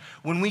name.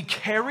 When we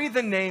carry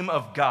the name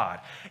of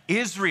God,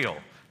 Israel,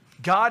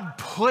 God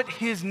put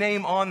his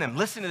name on them.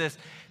 Listen to this.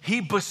 He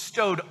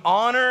bestowed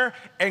honor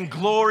and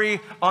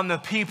glory on the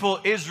people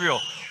Israel.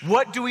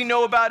 What do we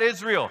know about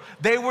Israel?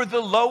 They were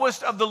the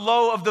lowest of the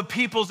low of the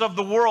peoples of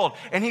the world.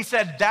 And he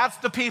said, that's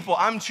the people.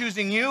 I'm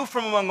choosing you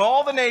from among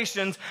all the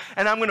nations,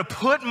 and I'm going to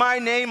put my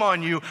name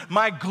on you,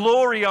 my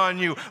glory on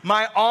you,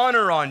 my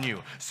honor on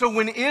you. So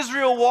when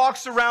Israel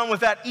walks around with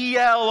that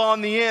EL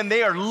on the end,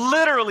 they are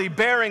literally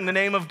bearing the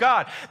name of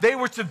God. They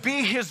were to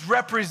be his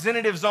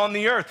representatives on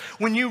the earth.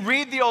 When you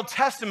read the Old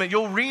Testament,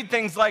 you'll read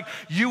things like,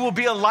 you will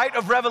be a light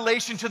of revelation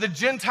to the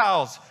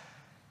Gentiles.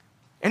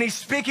 And he's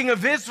speaking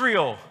of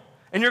Israel.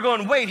 And you're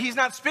going, wait, he's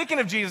not speaking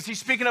of Jesus. He's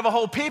speaking of a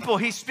whole people.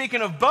 He's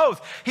speaking of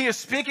both. He is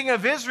speaking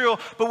of Israel,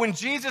 but when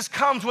Jesus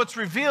comes, what's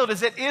revealed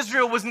is that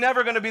Israel was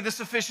never going to be the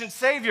sufficient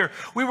Savior.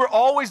 We were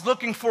always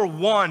looking for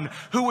one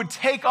who would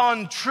take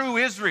on true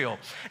Israel.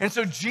 And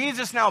so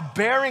Jesus now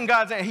bearing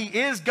God's name, he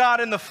is God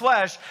in the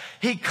flesh.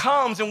 He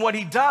comes, and what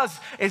he does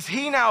is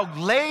he now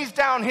lays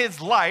down his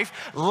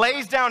life,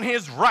 lays down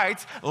his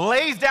rights,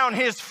 lays down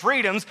his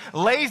freedoms,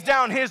 lays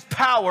down his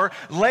power,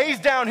 lays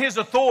down his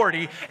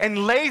authority,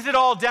 and lays it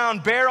all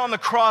down bear on the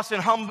cross in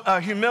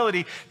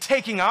humility,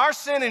 taking our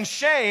sin and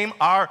shame,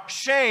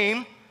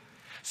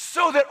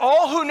 so that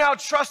all who now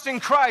trust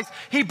in Christ,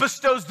 he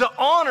bestows the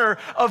honor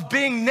of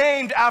being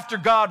named after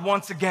God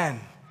once again.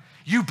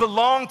 You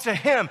belong to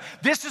him.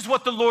 This is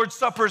what the Lord's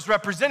Supper is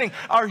representing.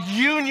 Our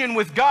union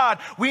with God.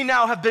 We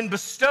now have been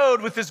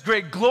bestowed with this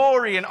great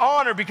glory and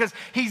honor because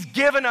he's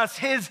given us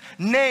his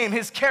name,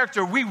 his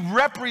character. We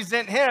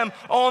represent him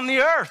on the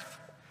earth.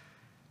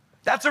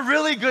 That's a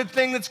really good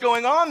thing that's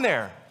going on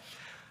there.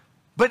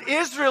 But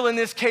Israel in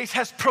this case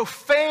has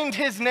profaned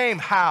his name.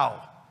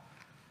 How?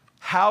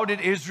 How did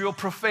Israel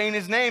profane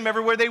his name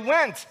everywhere they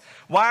went?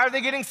 Why are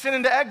they getting sent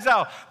into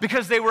exile?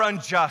 Because they were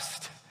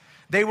unjust.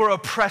 They were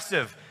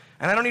oppressive.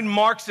 And I don't need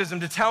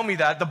Marxism to tell me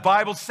that. The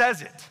Bible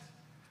says it.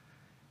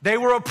 They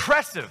were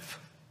oppressive.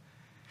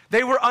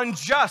 They were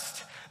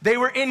unjust. They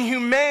were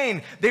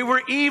inhumane. They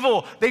were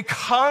evil. They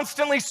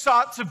constantly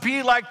sought to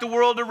be like the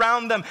world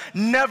around them,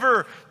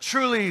 never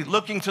truly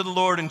looking to the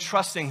Lord and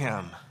trusting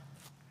him.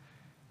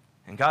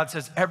 And God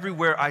says,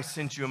 everywhere I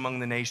sent you among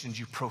the nations,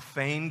 you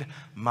profaned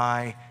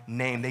my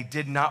name. They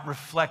did not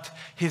reflect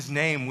his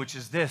name, which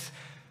is this,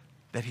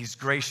 that he's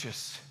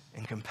gracious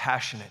and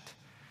compassionate,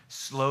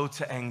 slow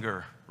to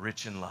anger,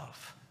 rich in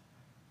love.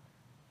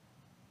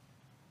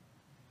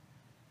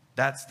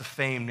 That's the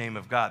famed name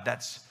of God.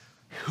 That's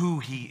who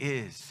he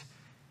is.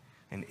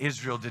 And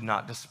Israel did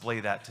not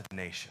display that to the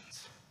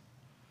nations.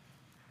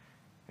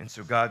 And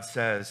so God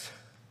says,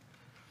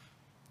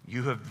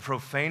 you have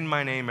profaned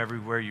my name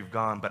everywhere you've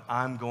gone, but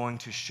I'm going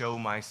to show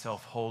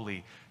myself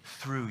holy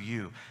through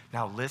you.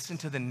 Now listen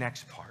to the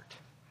next part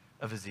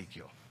of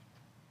Ezekiel.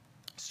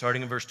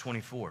 Starting in verse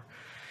 24.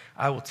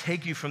 I will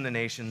take you from the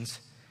nations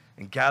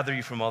and gather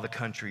you from all the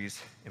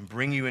countries and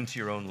bring you into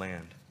your own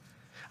land.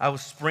 I will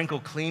sprinkle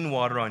clean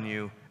water on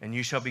you, and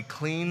you shall be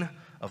clean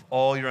of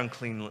all your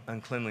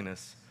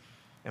uncleanliness.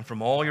 And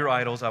from all your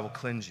idols I will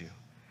cleanse you.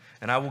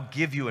 And I will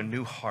give you a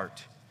new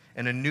heart.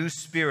 And a new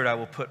spirit I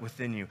will put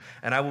within you.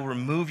 And I will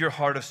remove your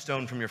heart of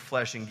stone from your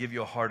flesh and give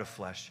you a heart of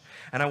flesh.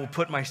 And I will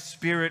put my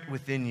spirit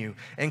within you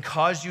and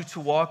cause you to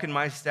walk in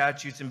my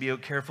statutes and be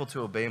careful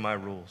to obey my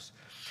rules.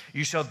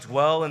 You shall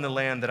dwell in the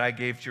land that I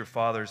gave to your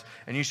fathers,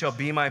 and you shall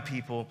be my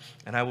people,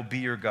 and I will be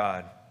your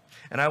God.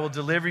 And I will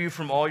deliver you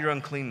from all your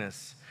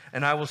uncleanness,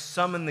 and I will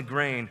summon the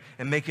grain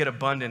and make it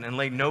abundant and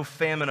lay no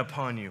famine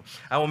upon you.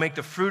 I will make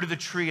the fruit of the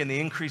tree and the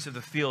increase of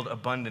the field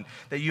abundant,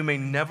 that you may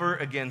never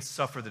again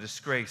suffer the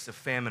disgrace of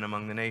famine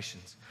among the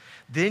nations.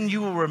 Then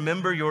you will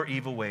remember your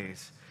evil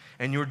ways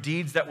and your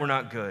deeds that were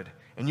not good,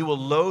 and you will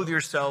loathe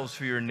yourselves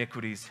for your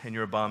iniquities and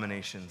your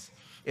abominations.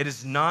 It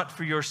is not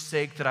for your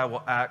sake that I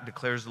will act,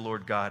 declares the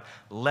Lord God.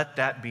 Let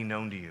that be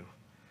known to you.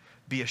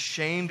 Be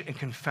ashamed and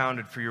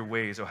confounded for your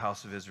ways, O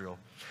house of Israel.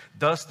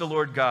 Thus the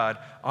Lord God,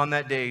 on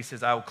that day, he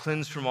says, I will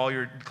cleanse you from all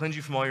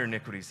your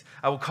iniquities.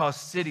 I will cause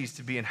cities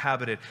to be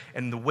inhabited,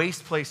 and the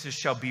waste places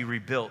shall be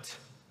rebuilt.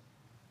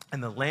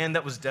 And the land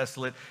that was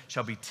desolate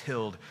shall be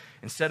tilled,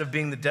 instead of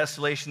being the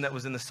desolation that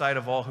was in the sight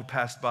of all who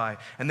passed by.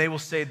 And they will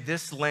say,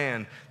 this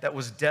land that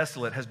was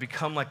desolate has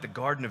become like the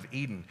Garden of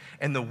Eden,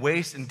 and the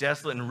waste and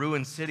desolate and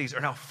ruined cities are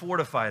now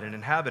fortified and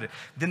inhabited.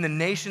 Then the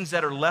nations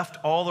that are left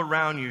all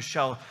around you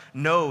shall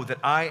know that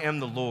I am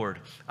the Lord.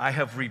 I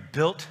have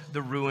rebuilt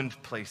the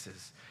ruined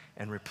places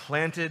and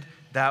replanted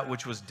that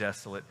which was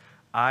desolate.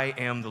 I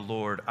am the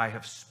Lord. I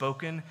have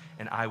spoken,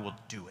 and I will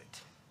do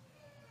it.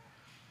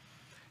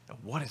 Now,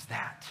 what is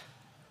that?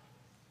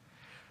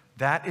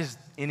 That is,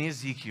 in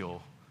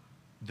Ezekiel,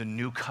 the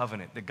new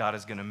covenant that God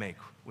is going to make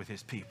with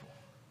his people.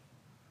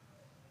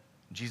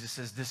 Jesus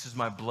says, this is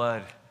my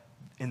blood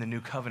in the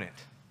new covenant,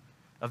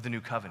 of the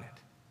new covenant.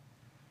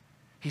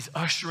 He's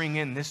ushering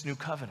in this new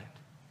covenant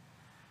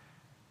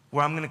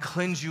where I'm going to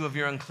cleanse you of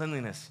your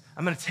uncleanliness.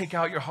 I'm going to take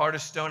out your heart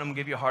of stone. I'm going to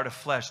give you a heart of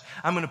flesh.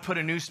 I'm going to put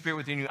a new spirit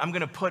within you. I'm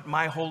going to put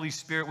my Holy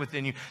Spirit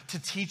within you to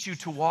teach you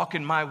to walk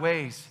in my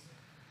ways.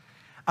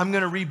 I'm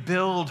going to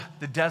rebuild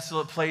the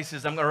desolate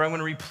places. I'm going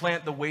to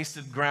replant the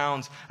wasted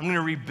grounds. I'm going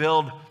to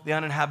rebuild the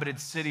uninhabited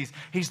cities.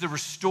 He's the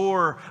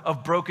restorer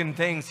of broken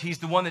things. He's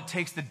the one that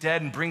takes the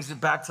dead and brings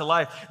it back to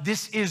life.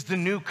 This is the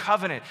new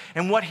covenant.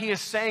 And what he is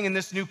saying in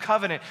this new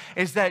covenant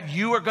is that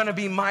you are going to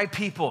be my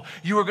people.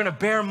 You are going to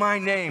bear my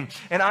name.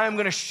 And I am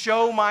going to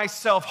show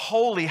myself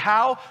holy.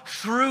 How?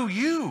 Through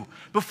you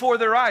before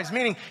their eyes.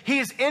 Meaning he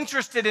is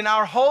interested in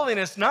our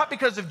holiness, not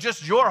because of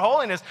just your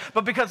holiness,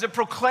 but because it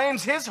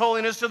proclaims his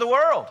holiness to the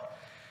world.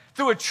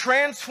 Through a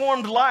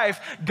transformed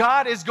life,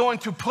 God is going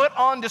to put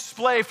on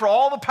display for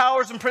all the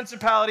powers and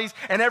principalities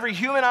and every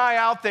human eye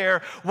out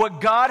there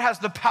what God has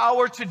the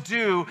power to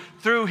do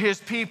through his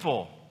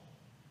people.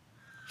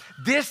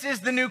 This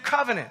is the new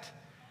covenant.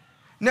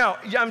 Now,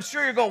 I'm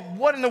sure you're going,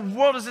 what in the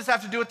world does this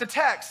have to do with the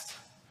text?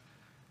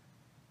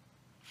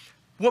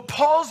 What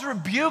Paul's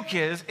rebuke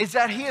is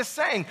that he is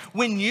saying,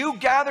 when you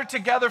gather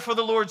together for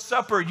the Lord's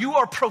Supper, you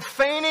are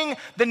profaning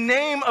the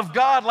name of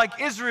God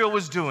like Israel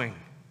was doing.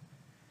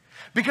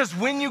 Because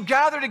when you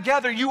gather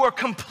together, you are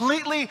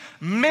completely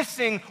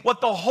missing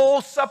what the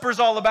whole supper's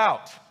all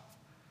about.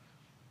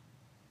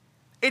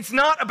 It's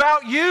not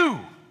about you.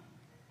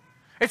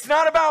 It's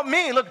not about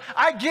me. Look,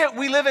 I get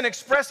we live in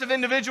expressive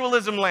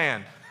individualism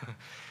land.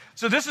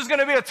 So this is going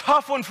to be a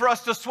tough one for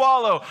us to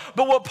swallow.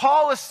 But what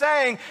Paul is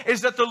saying is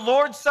that the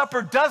Lord's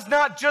Supper does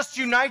not just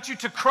unite you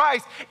to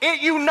Christ,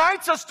 it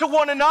unites us to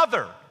one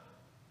another.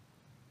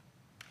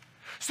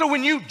 So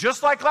when you,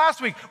 just like last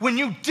week, when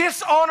you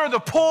dishonor the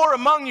poor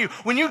among you,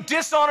 when you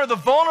dishonor the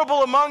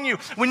vulnerable among you,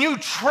 when you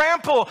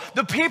trample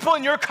the people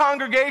in your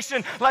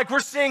congregation like we're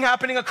seeing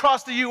happening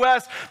across the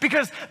U.S.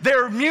 because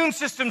their immune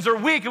systems are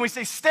weak and we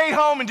say, stay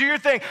home and do your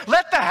thing.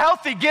 Let the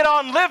healthy get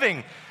on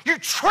living. You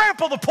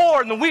trample the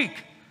poor and the weak.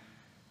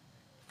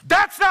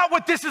 That's not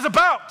what this is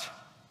about.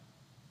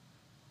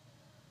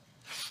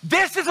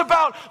 This is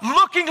about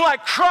looking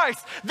like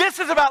Christ. This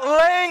is about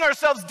laying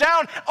ourselves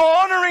down,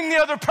 honoring the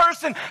other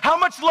person. How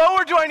much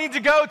lower do I need to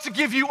go to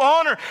give you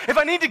honor? If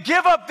I need to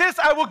give up this,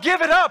 I will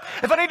give it up.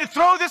 If I need to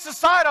throw this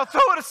aside, I'll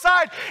throw it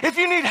aside. If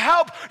you need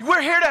help,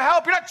 we're here to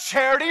help. You're not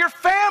charity, you're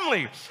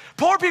family.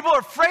 Poor people are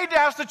afraid to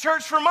ask the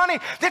church for money.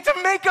 They have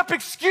to make up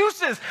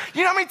excuses.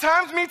 You know how many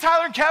times me,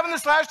 Tyler, and Kevin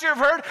this last year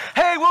have heard,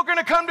 hey, we're going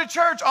to come to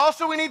church.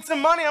 Also, we need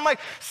some money. I'm like,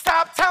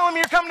 stop telling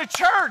me you're coming to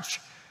church.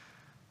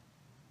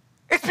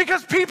 It's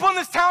because people in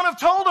this town have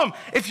told them,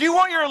 if you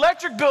want your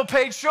electric bill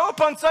paid, show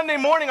up on Sunday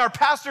morning. Our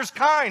pastor's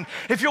kind.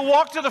 If you'll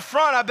walk to the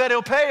front, I bet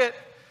he'll pay it.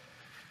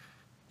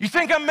 You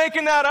think I'm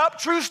making that up?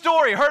 True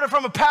story. Heard it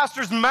from a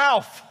pastor's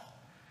mouth.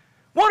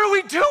 What are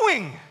we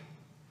doing?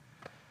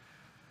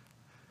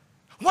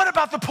 What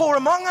about the poor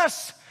among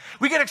us?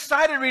 We get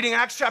excited reading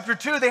Acts chapter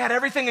 2. They had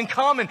everything in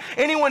common.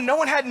 No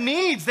one had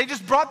needs. They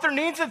just brought their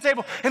needs to the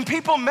table, and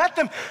people met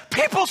them.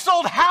 People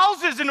sold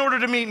houses in order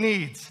to meet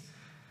needs.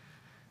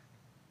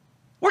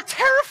 We're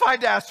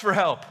terrified to ask for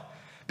help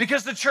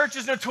because the church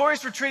is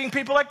notorious for treating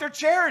people like they're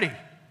charity.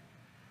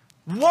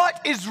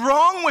 What is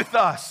wrong with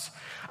us?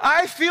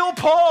 I feel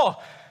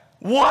Paul.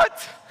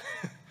 What?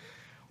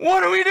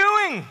 What are we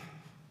doing?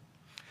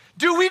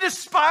 Do we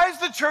despise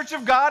the church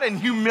of God and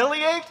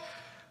humiliate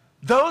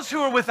those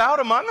who are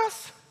without among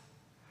us?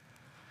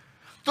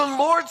 The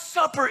Lord's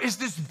Supper is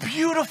this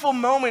beautiful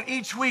moment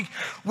each week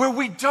where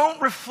we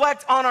don't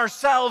reflect on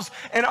ourselves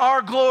and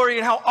our glory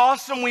and how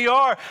awesome we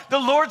are. The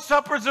Lord's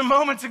Supper is a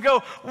moment to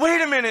go,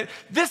 wait a minute,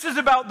 this is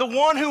about the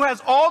one who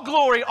has all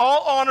glory,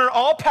 all honor,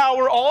 all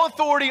power, all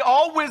authority,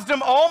 all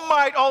wisdom, all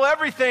might, all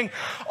everything,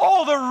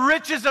 all the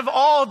riches of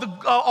all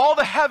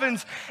the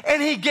heavens,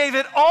 and he gave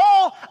it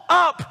all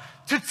up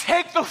to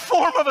take the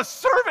form of a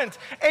servant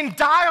and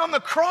die on the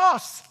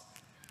cross.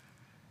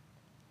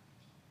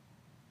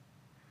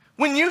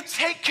 When you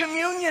take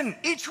communion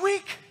each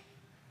week,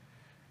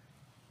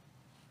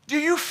 do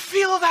you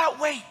feel that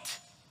weight?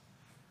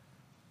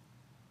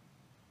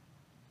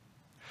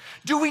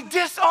 Do we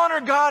dishonor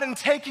God in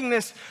taking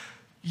this?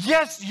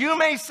 Yes, you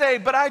may say,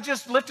 but I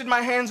just lifted my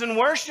hands and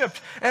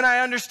worshiped, and I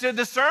understood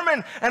the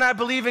sermon, and I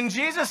believe in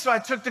Jesus, so I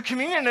took the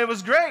communion, and it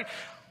was great.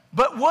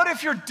 But what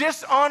if you're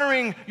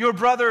dishonoring your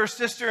brother or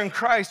sister in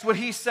Christ? What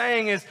he's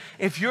saying is,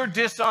 if you're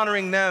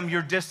dishonoring them,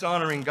 you're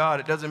dishonoring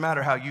God. It doesn't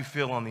matter how you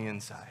feel on the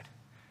inside.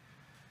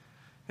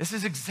 This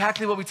is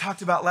exactly what we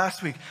talked about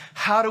last week.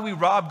 How do we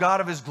rob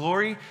God of his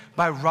glory?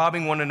 By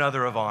robbing one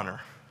another of honor.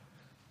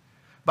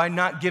 By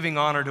not giving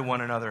honor to one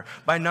another.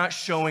 By not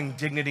showing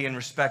dignity and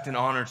respect and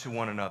honor to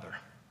one another.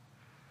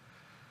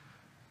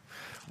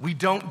 We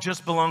don't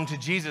just belong to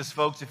Jesus,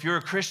 folks. If you're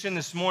a Christian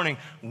this morning,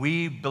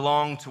 we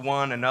belong to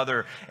one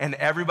another. And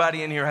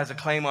everybody in here has a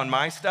claim on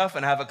my stuff,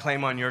 and I have a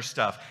claim on your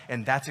stuff.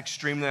 And that's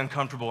extremely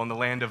uncomfortable in the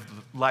land of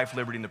life,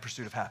 liberty, and the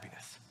pursuit of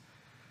happiness.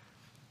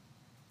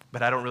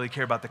 But I don't really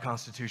care about the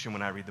Constitution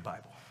when I read the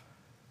Bible.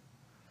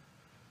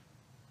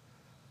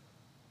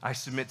 I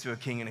submit to a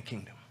king and a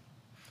kingdom.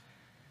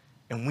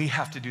 And we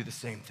have to do the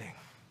same thing.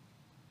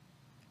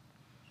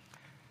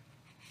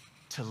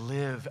 To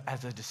live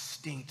as a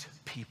distinct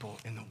people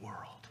in the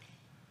world.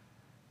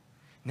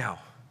 Now,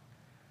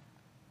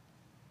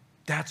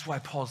 that's why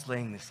Paul's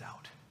laying this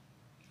out.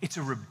 It's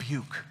a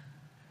rebuke.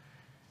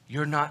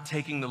 You're not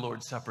taking the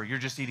Lord's Supper. You're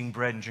just eating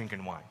bread and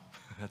drinking wine.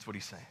 That's what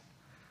he's saying.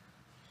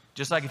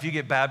 Just like if you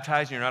get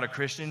baptized and you're not a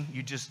Christian,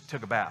 you just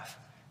took a bath.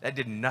 That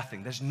did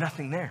nothing. There's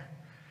nothing there.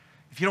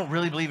 If you don't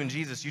really believe in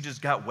Jesus, you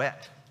just got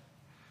wet.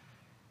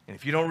 And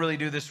if you don't really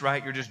do this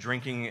right, you're just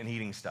drinking and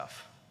eating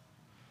stuff.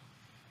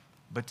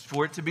 But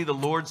for it to be the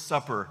Lord's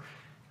Supper,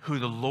 who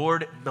the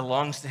Lord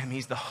belongs to him,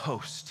 he's the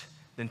host.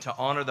 Then to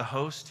honor the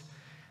host,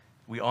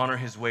 we honor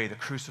his way, the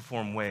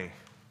cruciform way.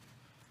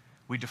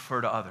 We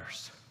defer to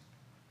others.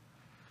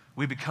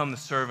 We become the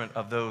servant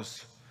of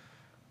those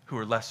who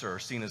are lesser or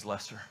seen as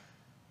lesser.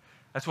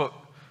 That's what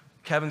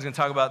Kevin's going to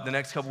talk about the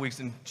next couple weeks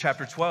in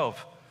chapter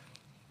 12.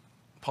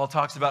 Paul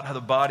talks about how the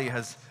body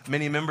has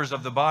many members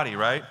of the body,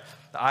 right?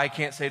 The eye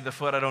can't say to the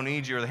foot, I don't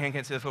need you, or the hand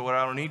can't say to the foot, well,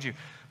 I don't need you.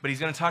 But he's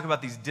going to talk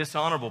about these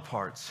dishonorable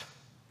parts.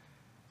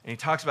 And he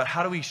talks about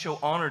how do we show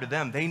honor to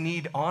them? They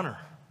need honor.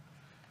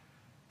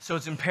 So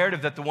it's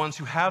imperative that the ones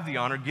who have the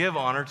honor give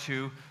honor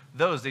to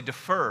those. They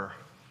defer.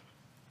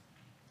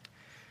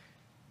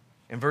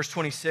 In verse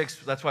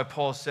 26, that's why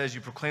Paul says,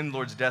 you proclaim the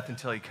Lord's death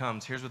until he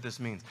comes. Here's what this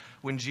means.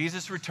 When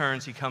Jesus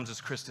returns, he comes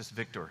as Christus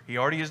Victor. He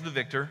already is the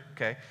victor,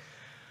 okay?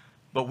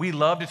 But we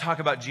love to talk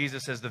about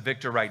Jesus as the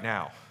victor right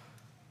now.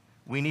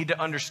 We need to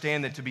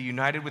understand that to be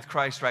united with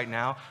Christ right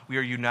now, we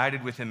are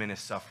united with him in his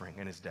suffering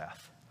and his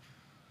death.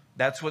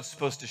 That's what's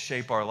supposed to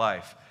shape our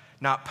life,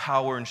 not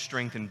power and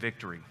strength and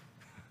victory,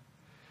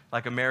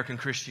 like American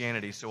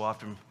Christianity so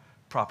often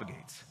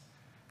propagates.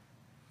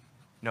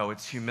 No,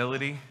 it's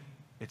humility.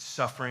 It's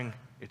suffering,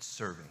 it's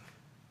serving.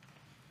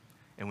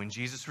 And when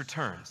Jesus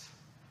returns,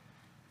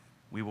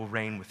 we will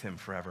reign with him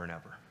forever and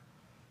ever.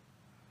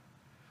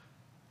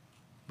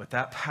 But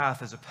that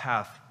path is a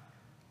path.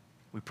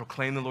 We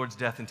proclaim the Lord's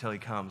death until he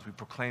comes. We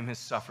proclaim his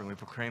suffering. We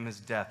proclaim his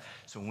death.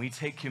 So when we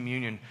take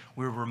communion,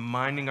 we're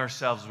reminding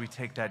ourselves as we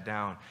take that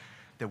down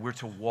that we're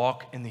to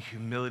walk in the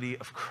humility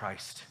of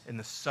Christ, in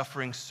the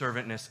suffering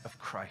servantness of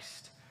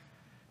Christ,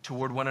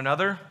 toward one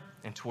another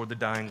and toward the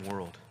dying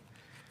world.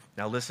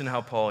 Now listen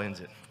how Paul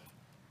ends it.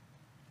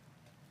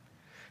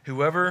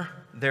 Whoever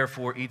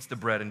therefore eats the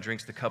bread and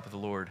drinks the cup of the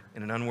Lord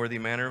in an unworthy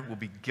manner will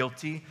be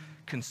guilty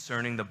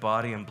concerning the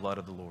body and blood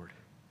of the Lord.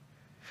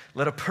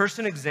 Let a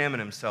person examine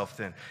himself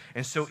then,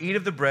 and so eat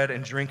of the bread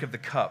and drink of the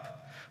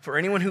cup. For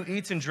anyone who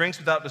eats and drinks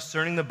without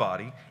discerning the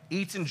body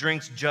eats and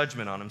drinks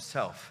judgment on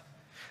himself.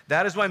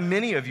 That is why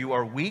many of you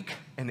are weak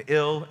and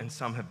ill, and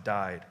some have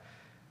died.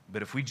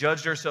 But if we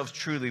judged ourselves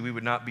truly, we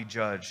would not be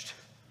judged.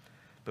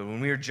 But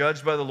when we are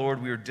judged by the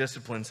Lord, we are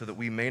disciplined so that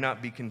we may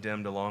not be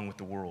condemned along with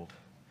the world.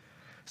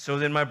 So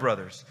then, my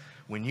brothers,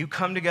 when you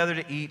come together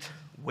to eat,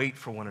 wait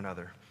for one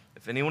another.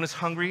 If anyone is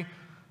hungry,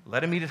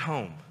 let him eat at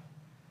home,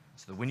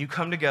 so that when you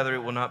come together, it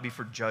will not be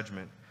for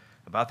judgment.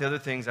 About the other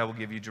things, I will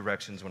give you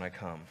directions when I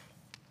come.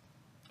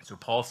 So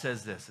Paul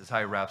says this, is how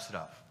he wraps it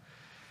up.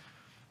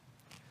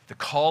 The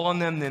call on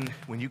them then,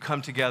 when you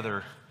come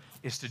together,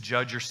 is to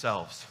judge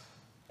yourselves.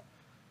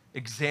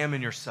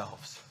 Examine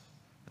yourselves.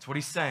 That's what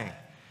he's saying.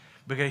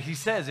 Because he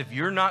says, if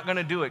you're not going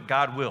to do it,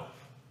 God will.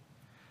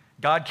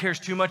 God cares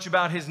too much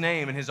about his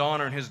name and his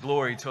honor and his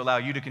glory to allow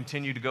you to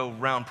continue to go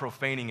around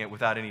profaning it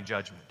without any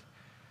judgment.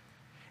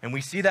 And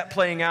we see that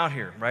playing out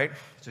here, right?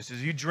 So it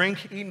says, you eat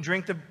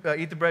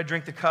the bread,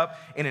 drink the cup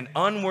in an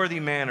unworthy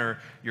manner.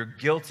 You're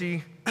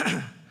guilty.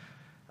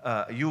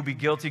 You will be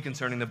guilty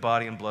concerning the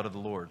body and blood of the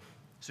Lord.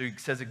 So he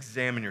says,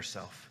 examine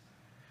yourself.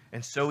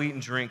 And so eat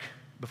and drink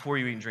before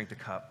you eat and drink the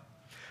cup.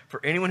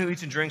 For anyone who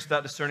eats and drinks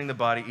without discerning the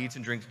body eats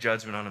and drinks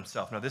judgment on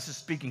himself. Now this is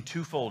speaking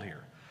twofold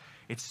here.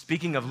 It's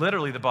speaking of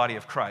literally the body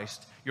of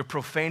Christ. You're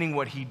profaning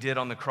what he did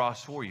on the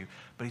cross for you.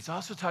 But he's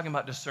also talking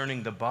about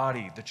discerning the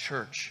body, the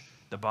church,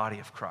 the body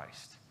of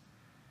Christ.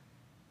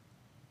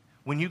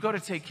 When you go to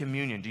take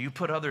communion, do you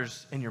put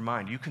others in your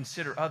mind? Do you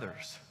consider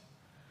others?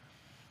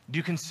 Do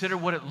you consider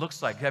what it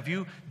looks like? Have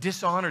you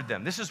dishonored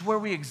them? This is where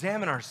we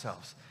examine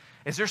ourselves.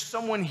 Is there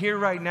someone here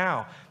right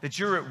now that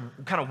you're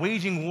kind of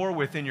waging war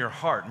with in your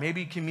heart?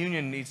 Maybe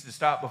communion needs to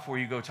stop before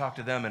you go talk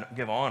to them and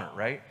give honor,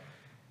 right?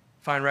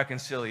 Find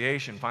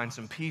reconciliation, find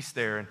some peace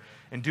there,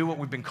 and do what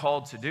we've been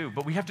called to do.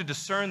 But we have to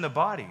discern the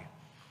body.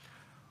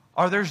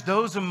 Are there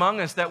those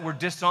among us that we're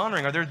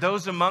dishonoring? Are there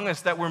those among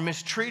us that we're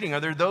mistreating? Are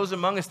there those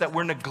among us that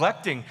we're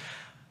neglecting?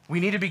 We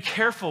need to be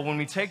careful when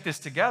we take this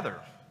together,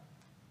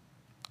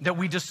 that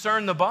we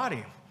discern the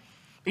body.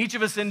 Each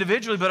of us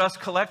individually, but us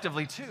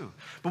collectively too.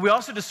 But we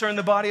also discern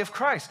the body of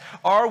Christ.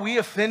 Are we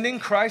offending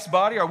Christ's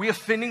body? Are we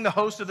offending the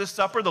host of this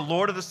supper, the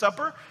Lord of the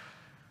supper?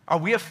 Are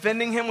we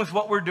offending him with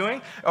what we're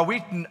doing? Are we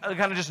kind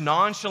of just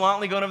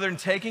nonchalantly going over there and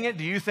taking it?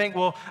 Do you think,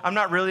 well, I'm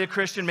not really a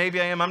Christian, maybe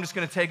I am, I'm just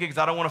going to take it because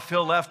I don't want to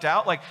feel left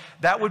out? Like,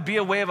 that would be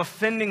a way of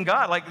offending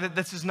God. Like,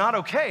 this is not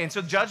okay. And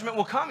so judgment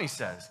will come, he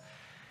says.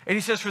 And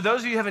he says, for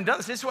those of you who haven't done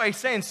this, this is why he's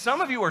saying some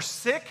of you are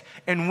sick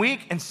and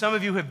weak and some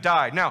of you have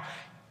died. Now,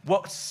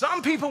 what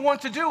some people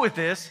want to do with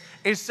this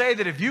is say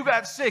that if you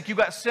got sick, you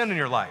got sin in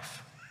your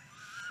life.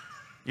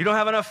 You don't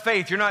have enough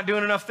faith. You're not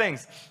doing enough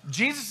things.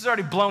 Jesus has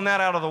already blown that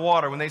out of the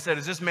water when they said,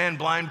 is this man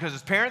blind because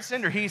his parents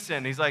sinned or he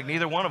sinned? He's like,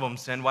 neither one of them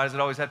sinned. Why does it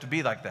always have to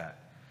be like that?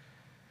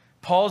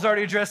 Paul's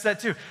already addressed that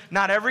too.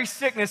 Not every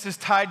sickness is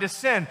tied to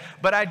sin,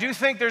 but I do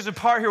think there's a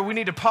part here we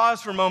need to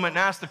pause for a moment and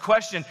ask the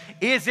question,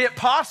 is it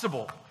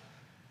possible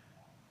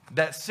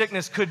that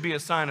sickness could be a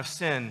sign of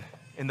sin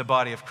in the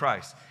body of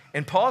Christ?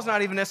 And Paul's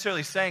not even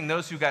necessarily saying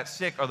those who got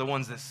sick are the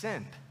ones that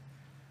sinned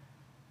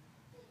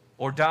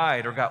or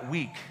died or got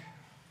weak.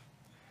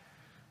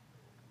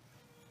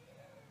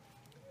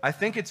 I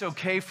think it's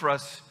okay for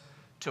us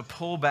to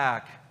pull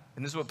back,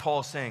 and this is what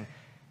Paul's saying,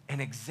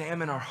 and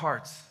examine our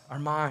hearts, our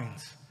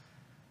minds.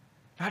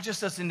 Not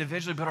just us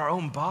individually, but our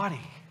own body.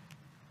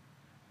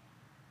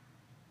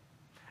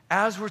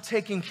 As we're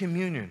taking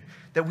communion,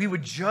 that we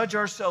would judge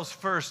ourselves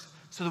first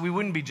so that we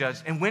wouldn't be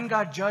judged. And when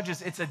God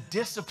judges, it's a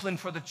discipline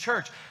for the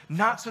church,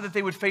 not so that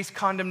they would face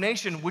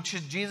condemnation, which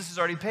Jesus has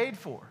already paid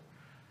for.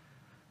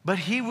 But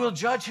he will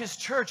judge his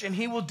church and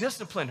he will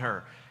discipline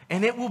her,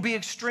 and it will be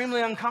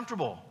extremely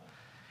uncomfortable.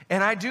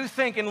 And I do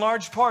think in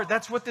large part,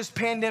 that's what this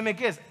pandemic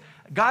is.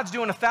 God's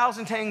doing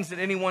 1,000 things at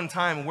any one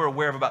time, and we're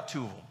aware of about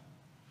 2 of them.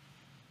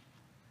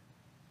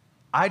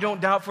 I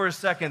don't doubt for a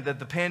second that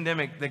the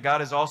pandemic, that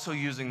God is also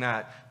using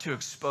that to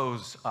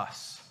expose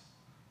us,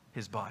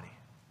 his body.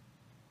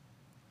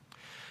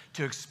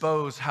 To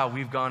expose how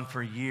we've gone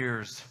for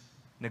years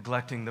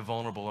neglecting the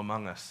vulnerable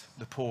among us,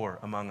 the poor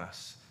among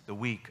us, the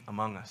weak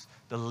among us,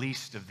 the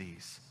least of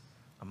these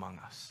among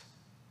us.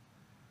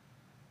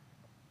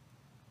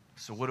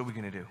 So what are we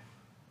going to do?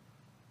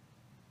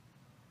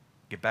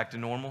 Get back to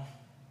normal?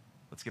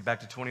 Let's get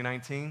back to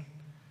 2019?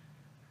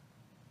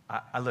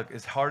 I look,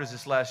 as hard as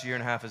this last year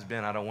and a half has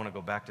been, I don't want to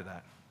go back to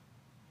that.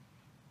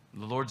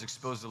 The Lord's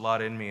exposed a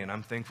lot in me, and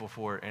I'm thankful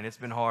for it, and it's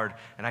been hard.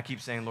 And I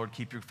keep saying, Lord,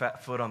 keep your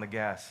fat foot on the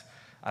gas.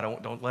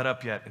 Don't let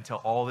up yet until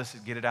all this,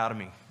 get it out of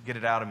me. Get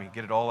it out of me.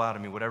 Get it all out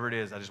of me. Whatever it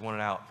is, I just want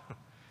it out.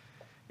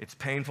 It's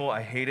painful.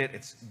 I hate it.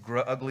 It's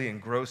ugly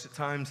and gross at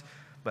times,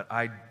 but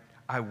I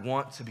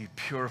want to be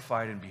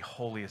purified and be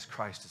holy as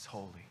Christ is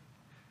holy.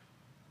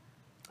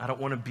 I don't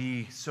want to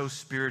be so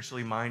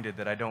spiritually minded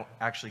that I don't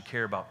actually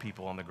care about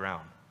people on the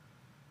ground.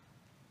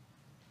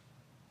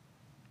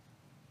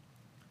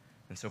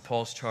 And so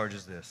Paul's charge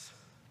is this.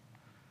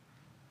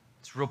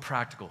 It's real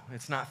practical.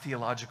 It's not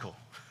theological.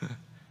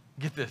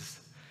 Get this.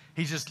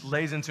 He just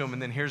lays into them,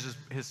 and then here's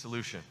his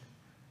solution.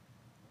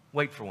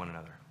 Wait for one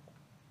another.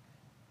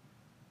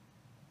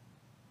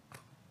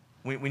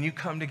 When you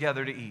come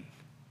together to eat,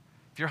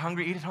 if you're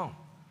hungry, eat at home.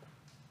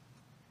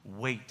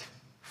 Wait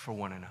for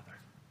one another.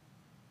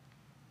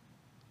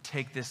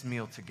 Take this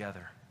meal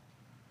together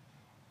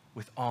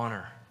with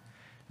honor,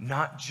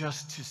 not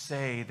just to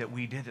say that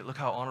we did it, look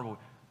how honorable,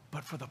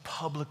 but for the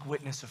public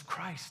witness of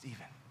Christ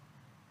even.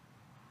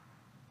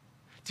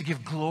 To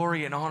give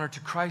glory and honor to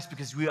Christ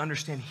because we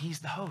understand he's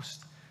the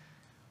host.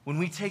 When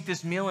we take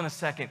this meal in a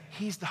second,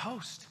 he's the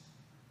host.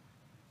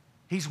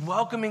 He's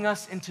welcoming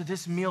us into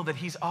this meal that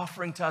he's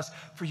offering to us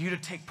for you to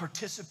take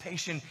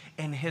participation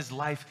in his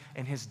life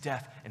and his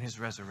death and his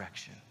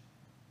resurrection.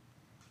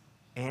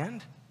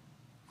 And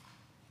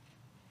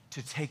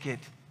to take it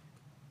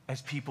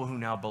as people who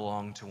now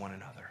belong to one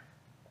another.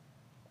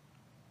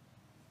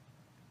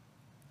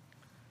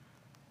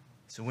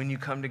 So when you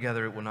come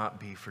together, it will not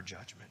be for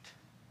judgment.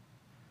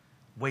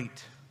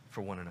 Wait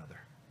for one another.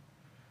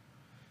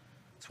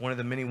 It's one of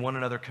the many one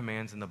another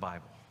commands in the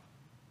Bible.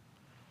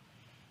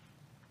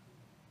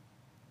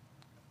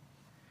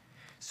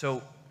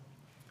 So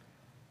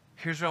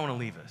here's where I want to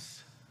leave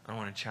us. I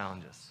want to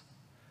challenge us.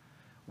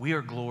 We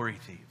are glory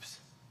thieves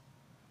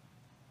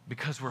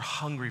because we're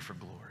hungry for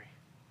glory.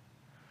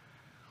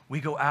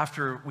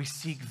 We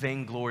seek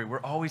vainglory. We're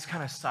always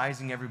kind of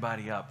sizing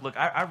everybody up. Look,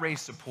 I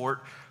raised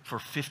support for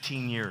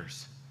 15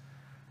 years.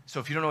 So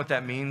if you don't know what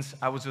that means,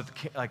 I was with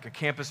a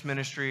campus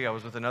ministry. I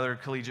was with another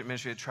collegiate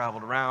ministry that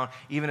traveled around.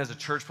 Even as a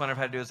church planter, I've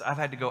had to do this. I've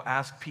had to go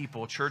ask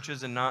people,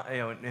 churches and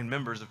and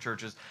members of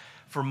churches,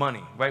 for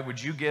money. Right?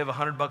 Would you give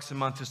 $100 a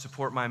month to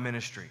support my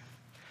ministry?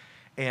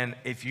 And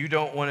if you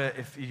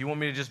want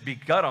me to just be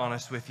gut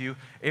honest with you,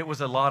 it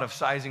was a lot of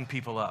sizing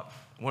people up.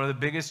 One of the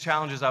biggest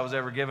challenges I was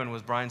ever given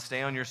was, Brian,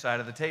 stay on your side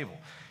of the table.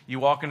 You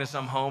walk into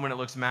some home and it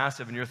looks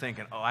massive and you're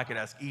thinking, oh, I could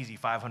ask easy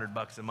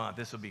 $500 a month.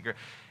 This would be great.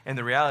 And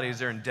the reality is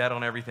they're in debt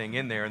on everything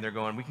in there and they're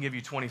going, we can give you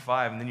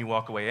 25, and then you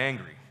walk away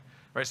angry.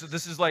 Right? So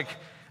this is like,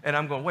 and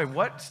I'm going, wait,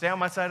 what? Stay on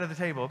my side of the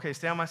table. Okay,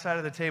 stay on my side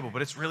of the table.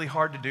 But it's really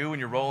hard to do when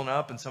you're rolling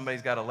up and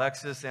somebody's got a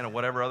Lexus and a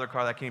whatever other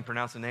car, that I can't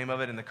pronounce the name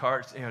of it, in the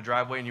car,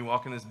 driveway, and you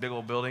walk in this big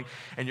old building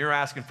and you're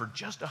asking for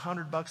just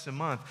 $100 a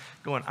month,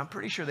 going, I'm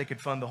pretty sure they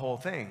could fund the whole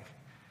thing.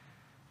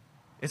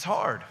 It's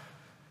hard.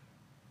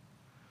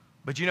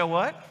 But you know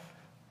what?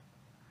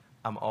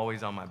 I'm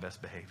always on my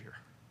best behavior.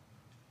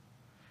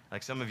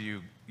 Like some of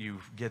you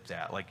get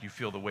that. Like you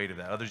feel the weight of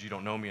that. Others, you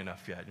don't know me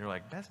enough yet. And you're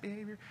like, best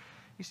behavior?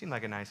 You seem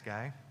like a nice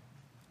guy.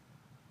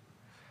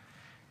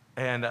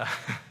 And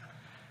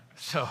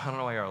so I don't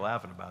know why you're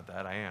laughing about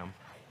that. I am.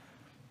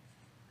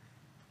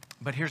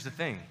 But here's the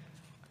thing.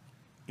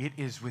 It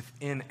is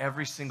within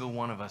every single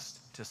one of us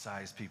to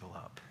size people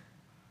up.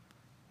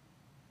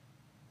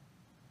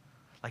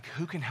 Like,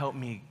 who can help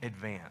me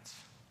advance,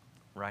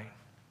 right?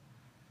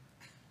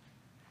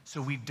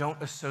 So we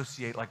don't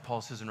associate, like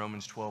Paul says in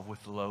Romans 12,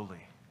 with the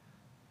lowly.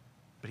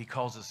 But he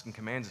calls us and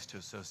commands us to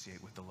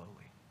associate with the lowly.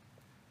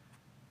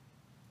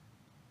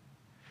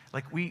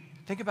 Like,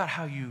 think about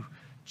how you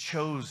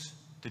chose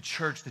the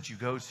church that you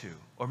go to,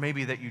 or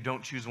maybe that you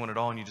don't choose one at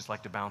all and you just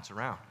like to bounce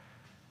around.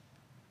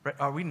 Right?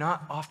 Are we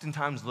not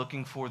oftentimes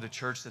looking for the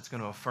church that's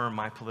going to affirm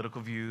my political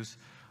views,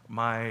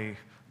 my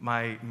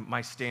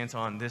stance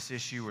on this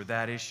issue or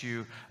that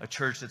issue, a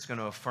church that's going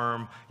to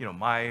affirm,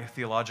 my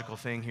theological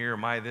thing here,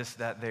 my this,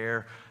 that,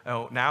 there.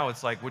 Oh, now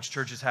it's like, which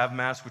churches have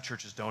masks, which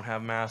churches don't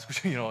have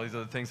masks, all these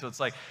other things. So it's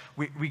like,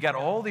 we got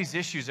all these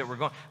issues that we're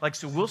going, like,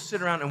 so we'll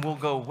sit around and we'll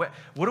go,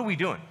 what are we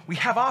doing? We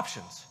have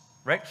options,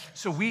 right?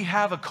 So we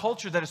have a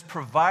culture that is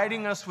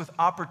providing us with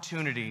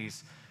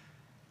opportunities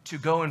to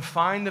go and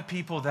find the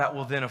people that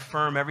will then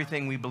affirm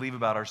everything we believe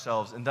about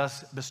ourselves and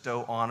thus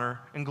bestow honor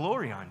and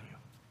glory on you.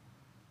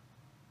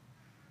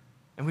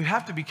 And we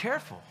have to be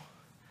careful.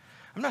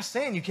 I'm not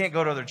saying you can't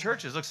go to other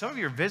churches. Look, some of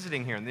you are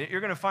visiting here, and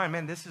you're going to find,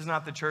 man, this is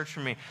not the church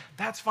for me.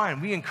 That's fine.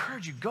 We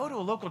encourage you, go to a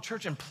local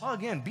church and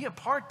plug in. Be a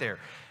part there.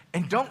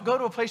 And don't go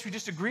to a place where you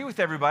just agree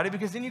with everybody,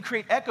 because then you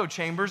create echo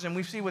chambers, and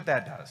we see what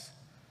that does.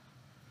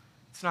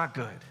 It's not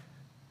good.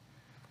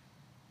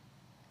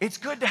 It's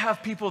good to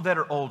have people that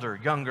are older,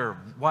 younger,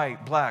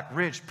 white, black,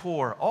 rich,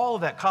 poor, all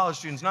of that, college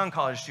students,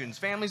 non-college students,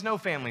 families, no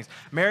families,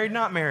 married,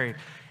 not married.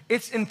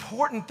 It's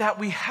important that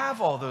we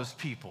have all those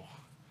people,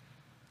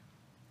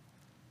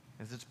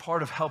 as it's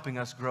part of helping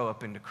us grow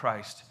up into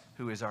Christ,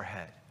 who is our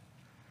head.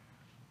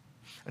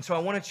 And so I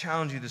want to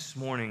challenge you this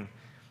morning,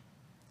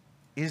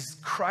 is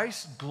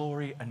Christ's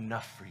glory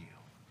enough for you?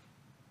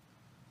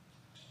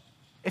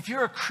 If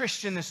you're a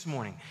Christian this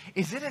morning,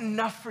 is it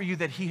enough for you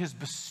that he has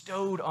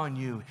bestowed on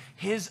you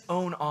his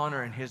own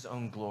honor and his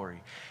own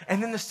glory?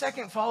 And then the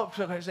second follow-up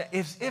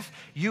is, if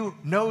you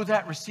know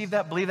that, receive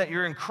that, believe that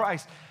you're in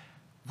Christ,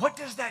 what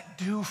does that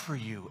do for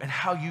you and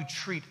how you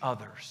treat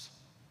others?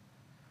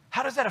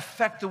 How does that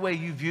affect the way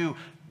you view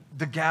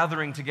the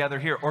gathering together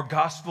here, or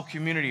gospel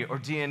community, or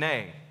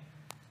DNA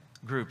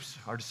groups,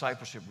 our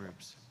discipleship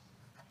groups,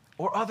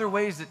 or other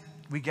ways that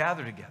we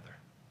gather together?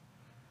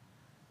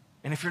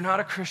 And if you're not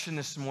a Christian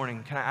this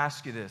morning, can I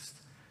ask you this?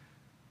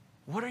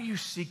 What are you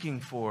seeking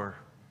for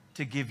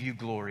to give you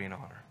glory and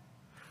honor?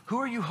 Who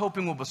are you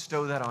hoping will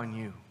bestow that on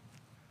you?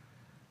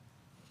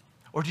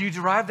 Or do you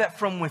derive that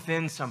from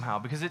within somehow?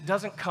 Because it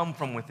doesn't come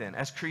from within.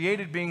 As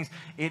created beings,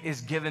 it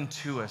is given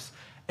to us.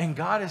 And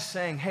God is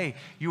saying, hey,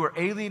 you are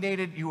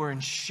alienated, you are in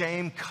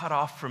shame, cut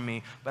off from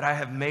me, but I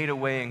have made a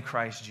way in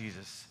Christ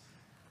Jesus.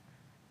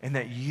 And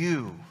that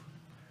you,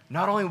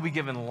 not only will be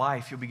given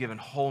life, you'll be given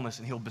wholeness,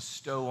 and he'll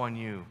bestow on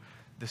you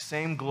the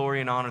same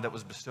glory and honor that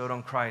was bestowed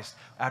on Christ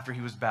after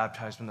he was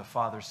baptized, when the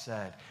Father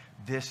said,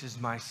 this is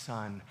my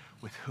Son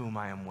with whom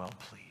I am well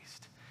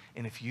pleased.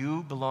 And if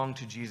you belong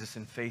to Jesus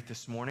in faith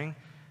this morning,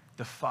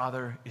 the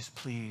Father is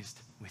pleased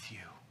with you.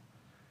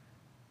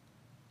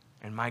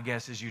 And my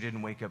guess is you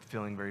didn't wake up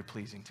feeling very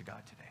pleasing to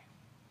God today.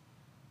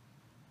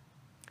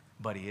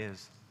 But he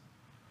is,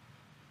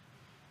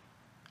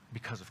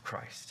 because of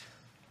Christ.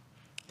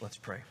 Let's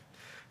pray.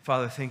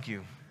 Father, thank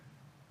you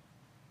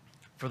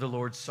for the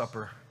Lord's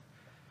Supper.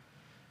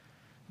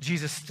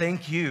 Jesus,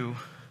 thank you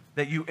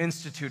that you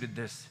instituted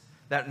this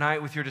that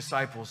night with your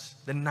disciples.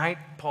 The night,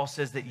 Paul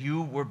says, that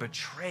you were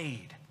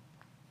betrayed.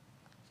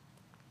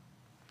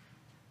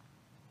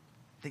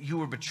 That you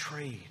were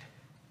betrayed.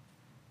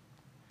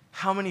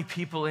 How many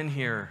people in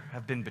here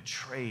have been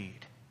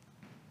betrayed?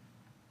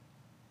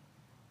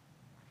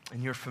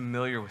 And you're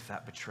familiar with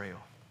that betrayal.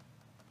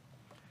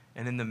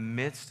 And in the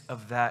midst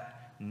of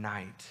that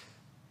night,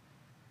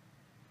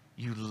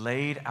 you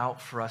laid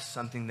out for us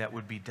something that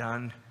would be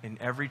done in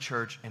every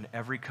church, in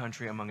every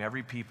country, among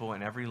every people,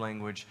 in every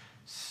language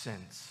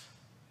since.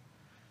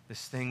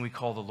 This thing we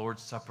call the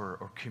Lord's Supper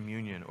or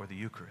communion or the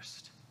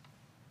Eucharist.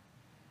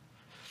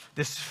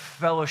 This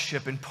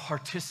fellowship and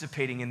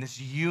participating in this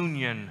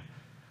union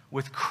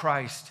with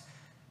Christ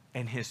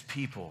and his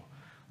people.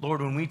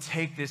 Lord, when we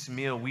take this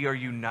meal, we are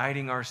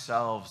uniting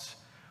ourselves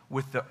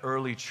with the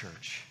early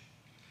church,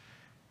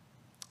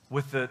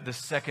 with the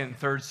second and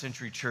third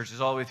century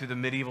churches, all the way through the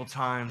medieval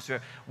times.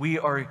 We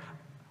are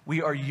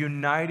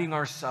uniting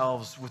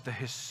ourselves with the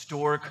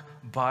historic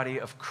body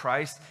of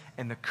Christ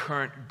and the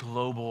current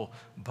global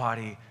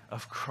body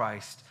of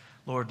Christ.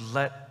 Lord,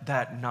 let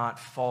that not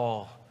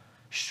fall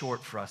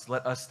short for us.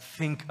 Let us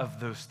think of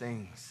those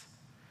things.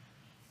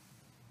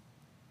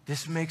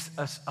 This makes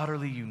us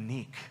utterly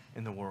unique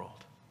in the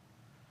world.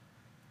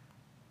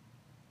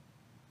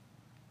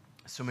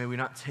 So may we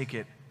not take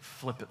it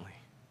flippantly.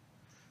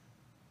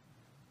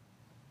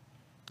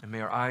 And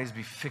may our eyes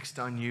be fixed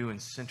on you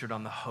and centered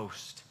on the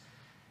host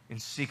in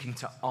seeking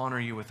to honor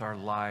you with our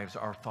lives,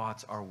 our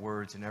thoughts, our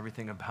words, and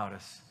everything about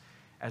us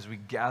as we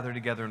gather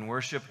together in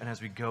worship and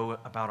as we go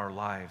about our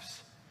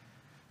lives.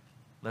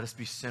 Let us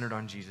be centered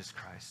on Jesus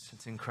Christ.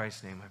 It's in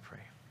Christ's name I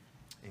pray.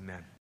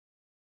 Amen.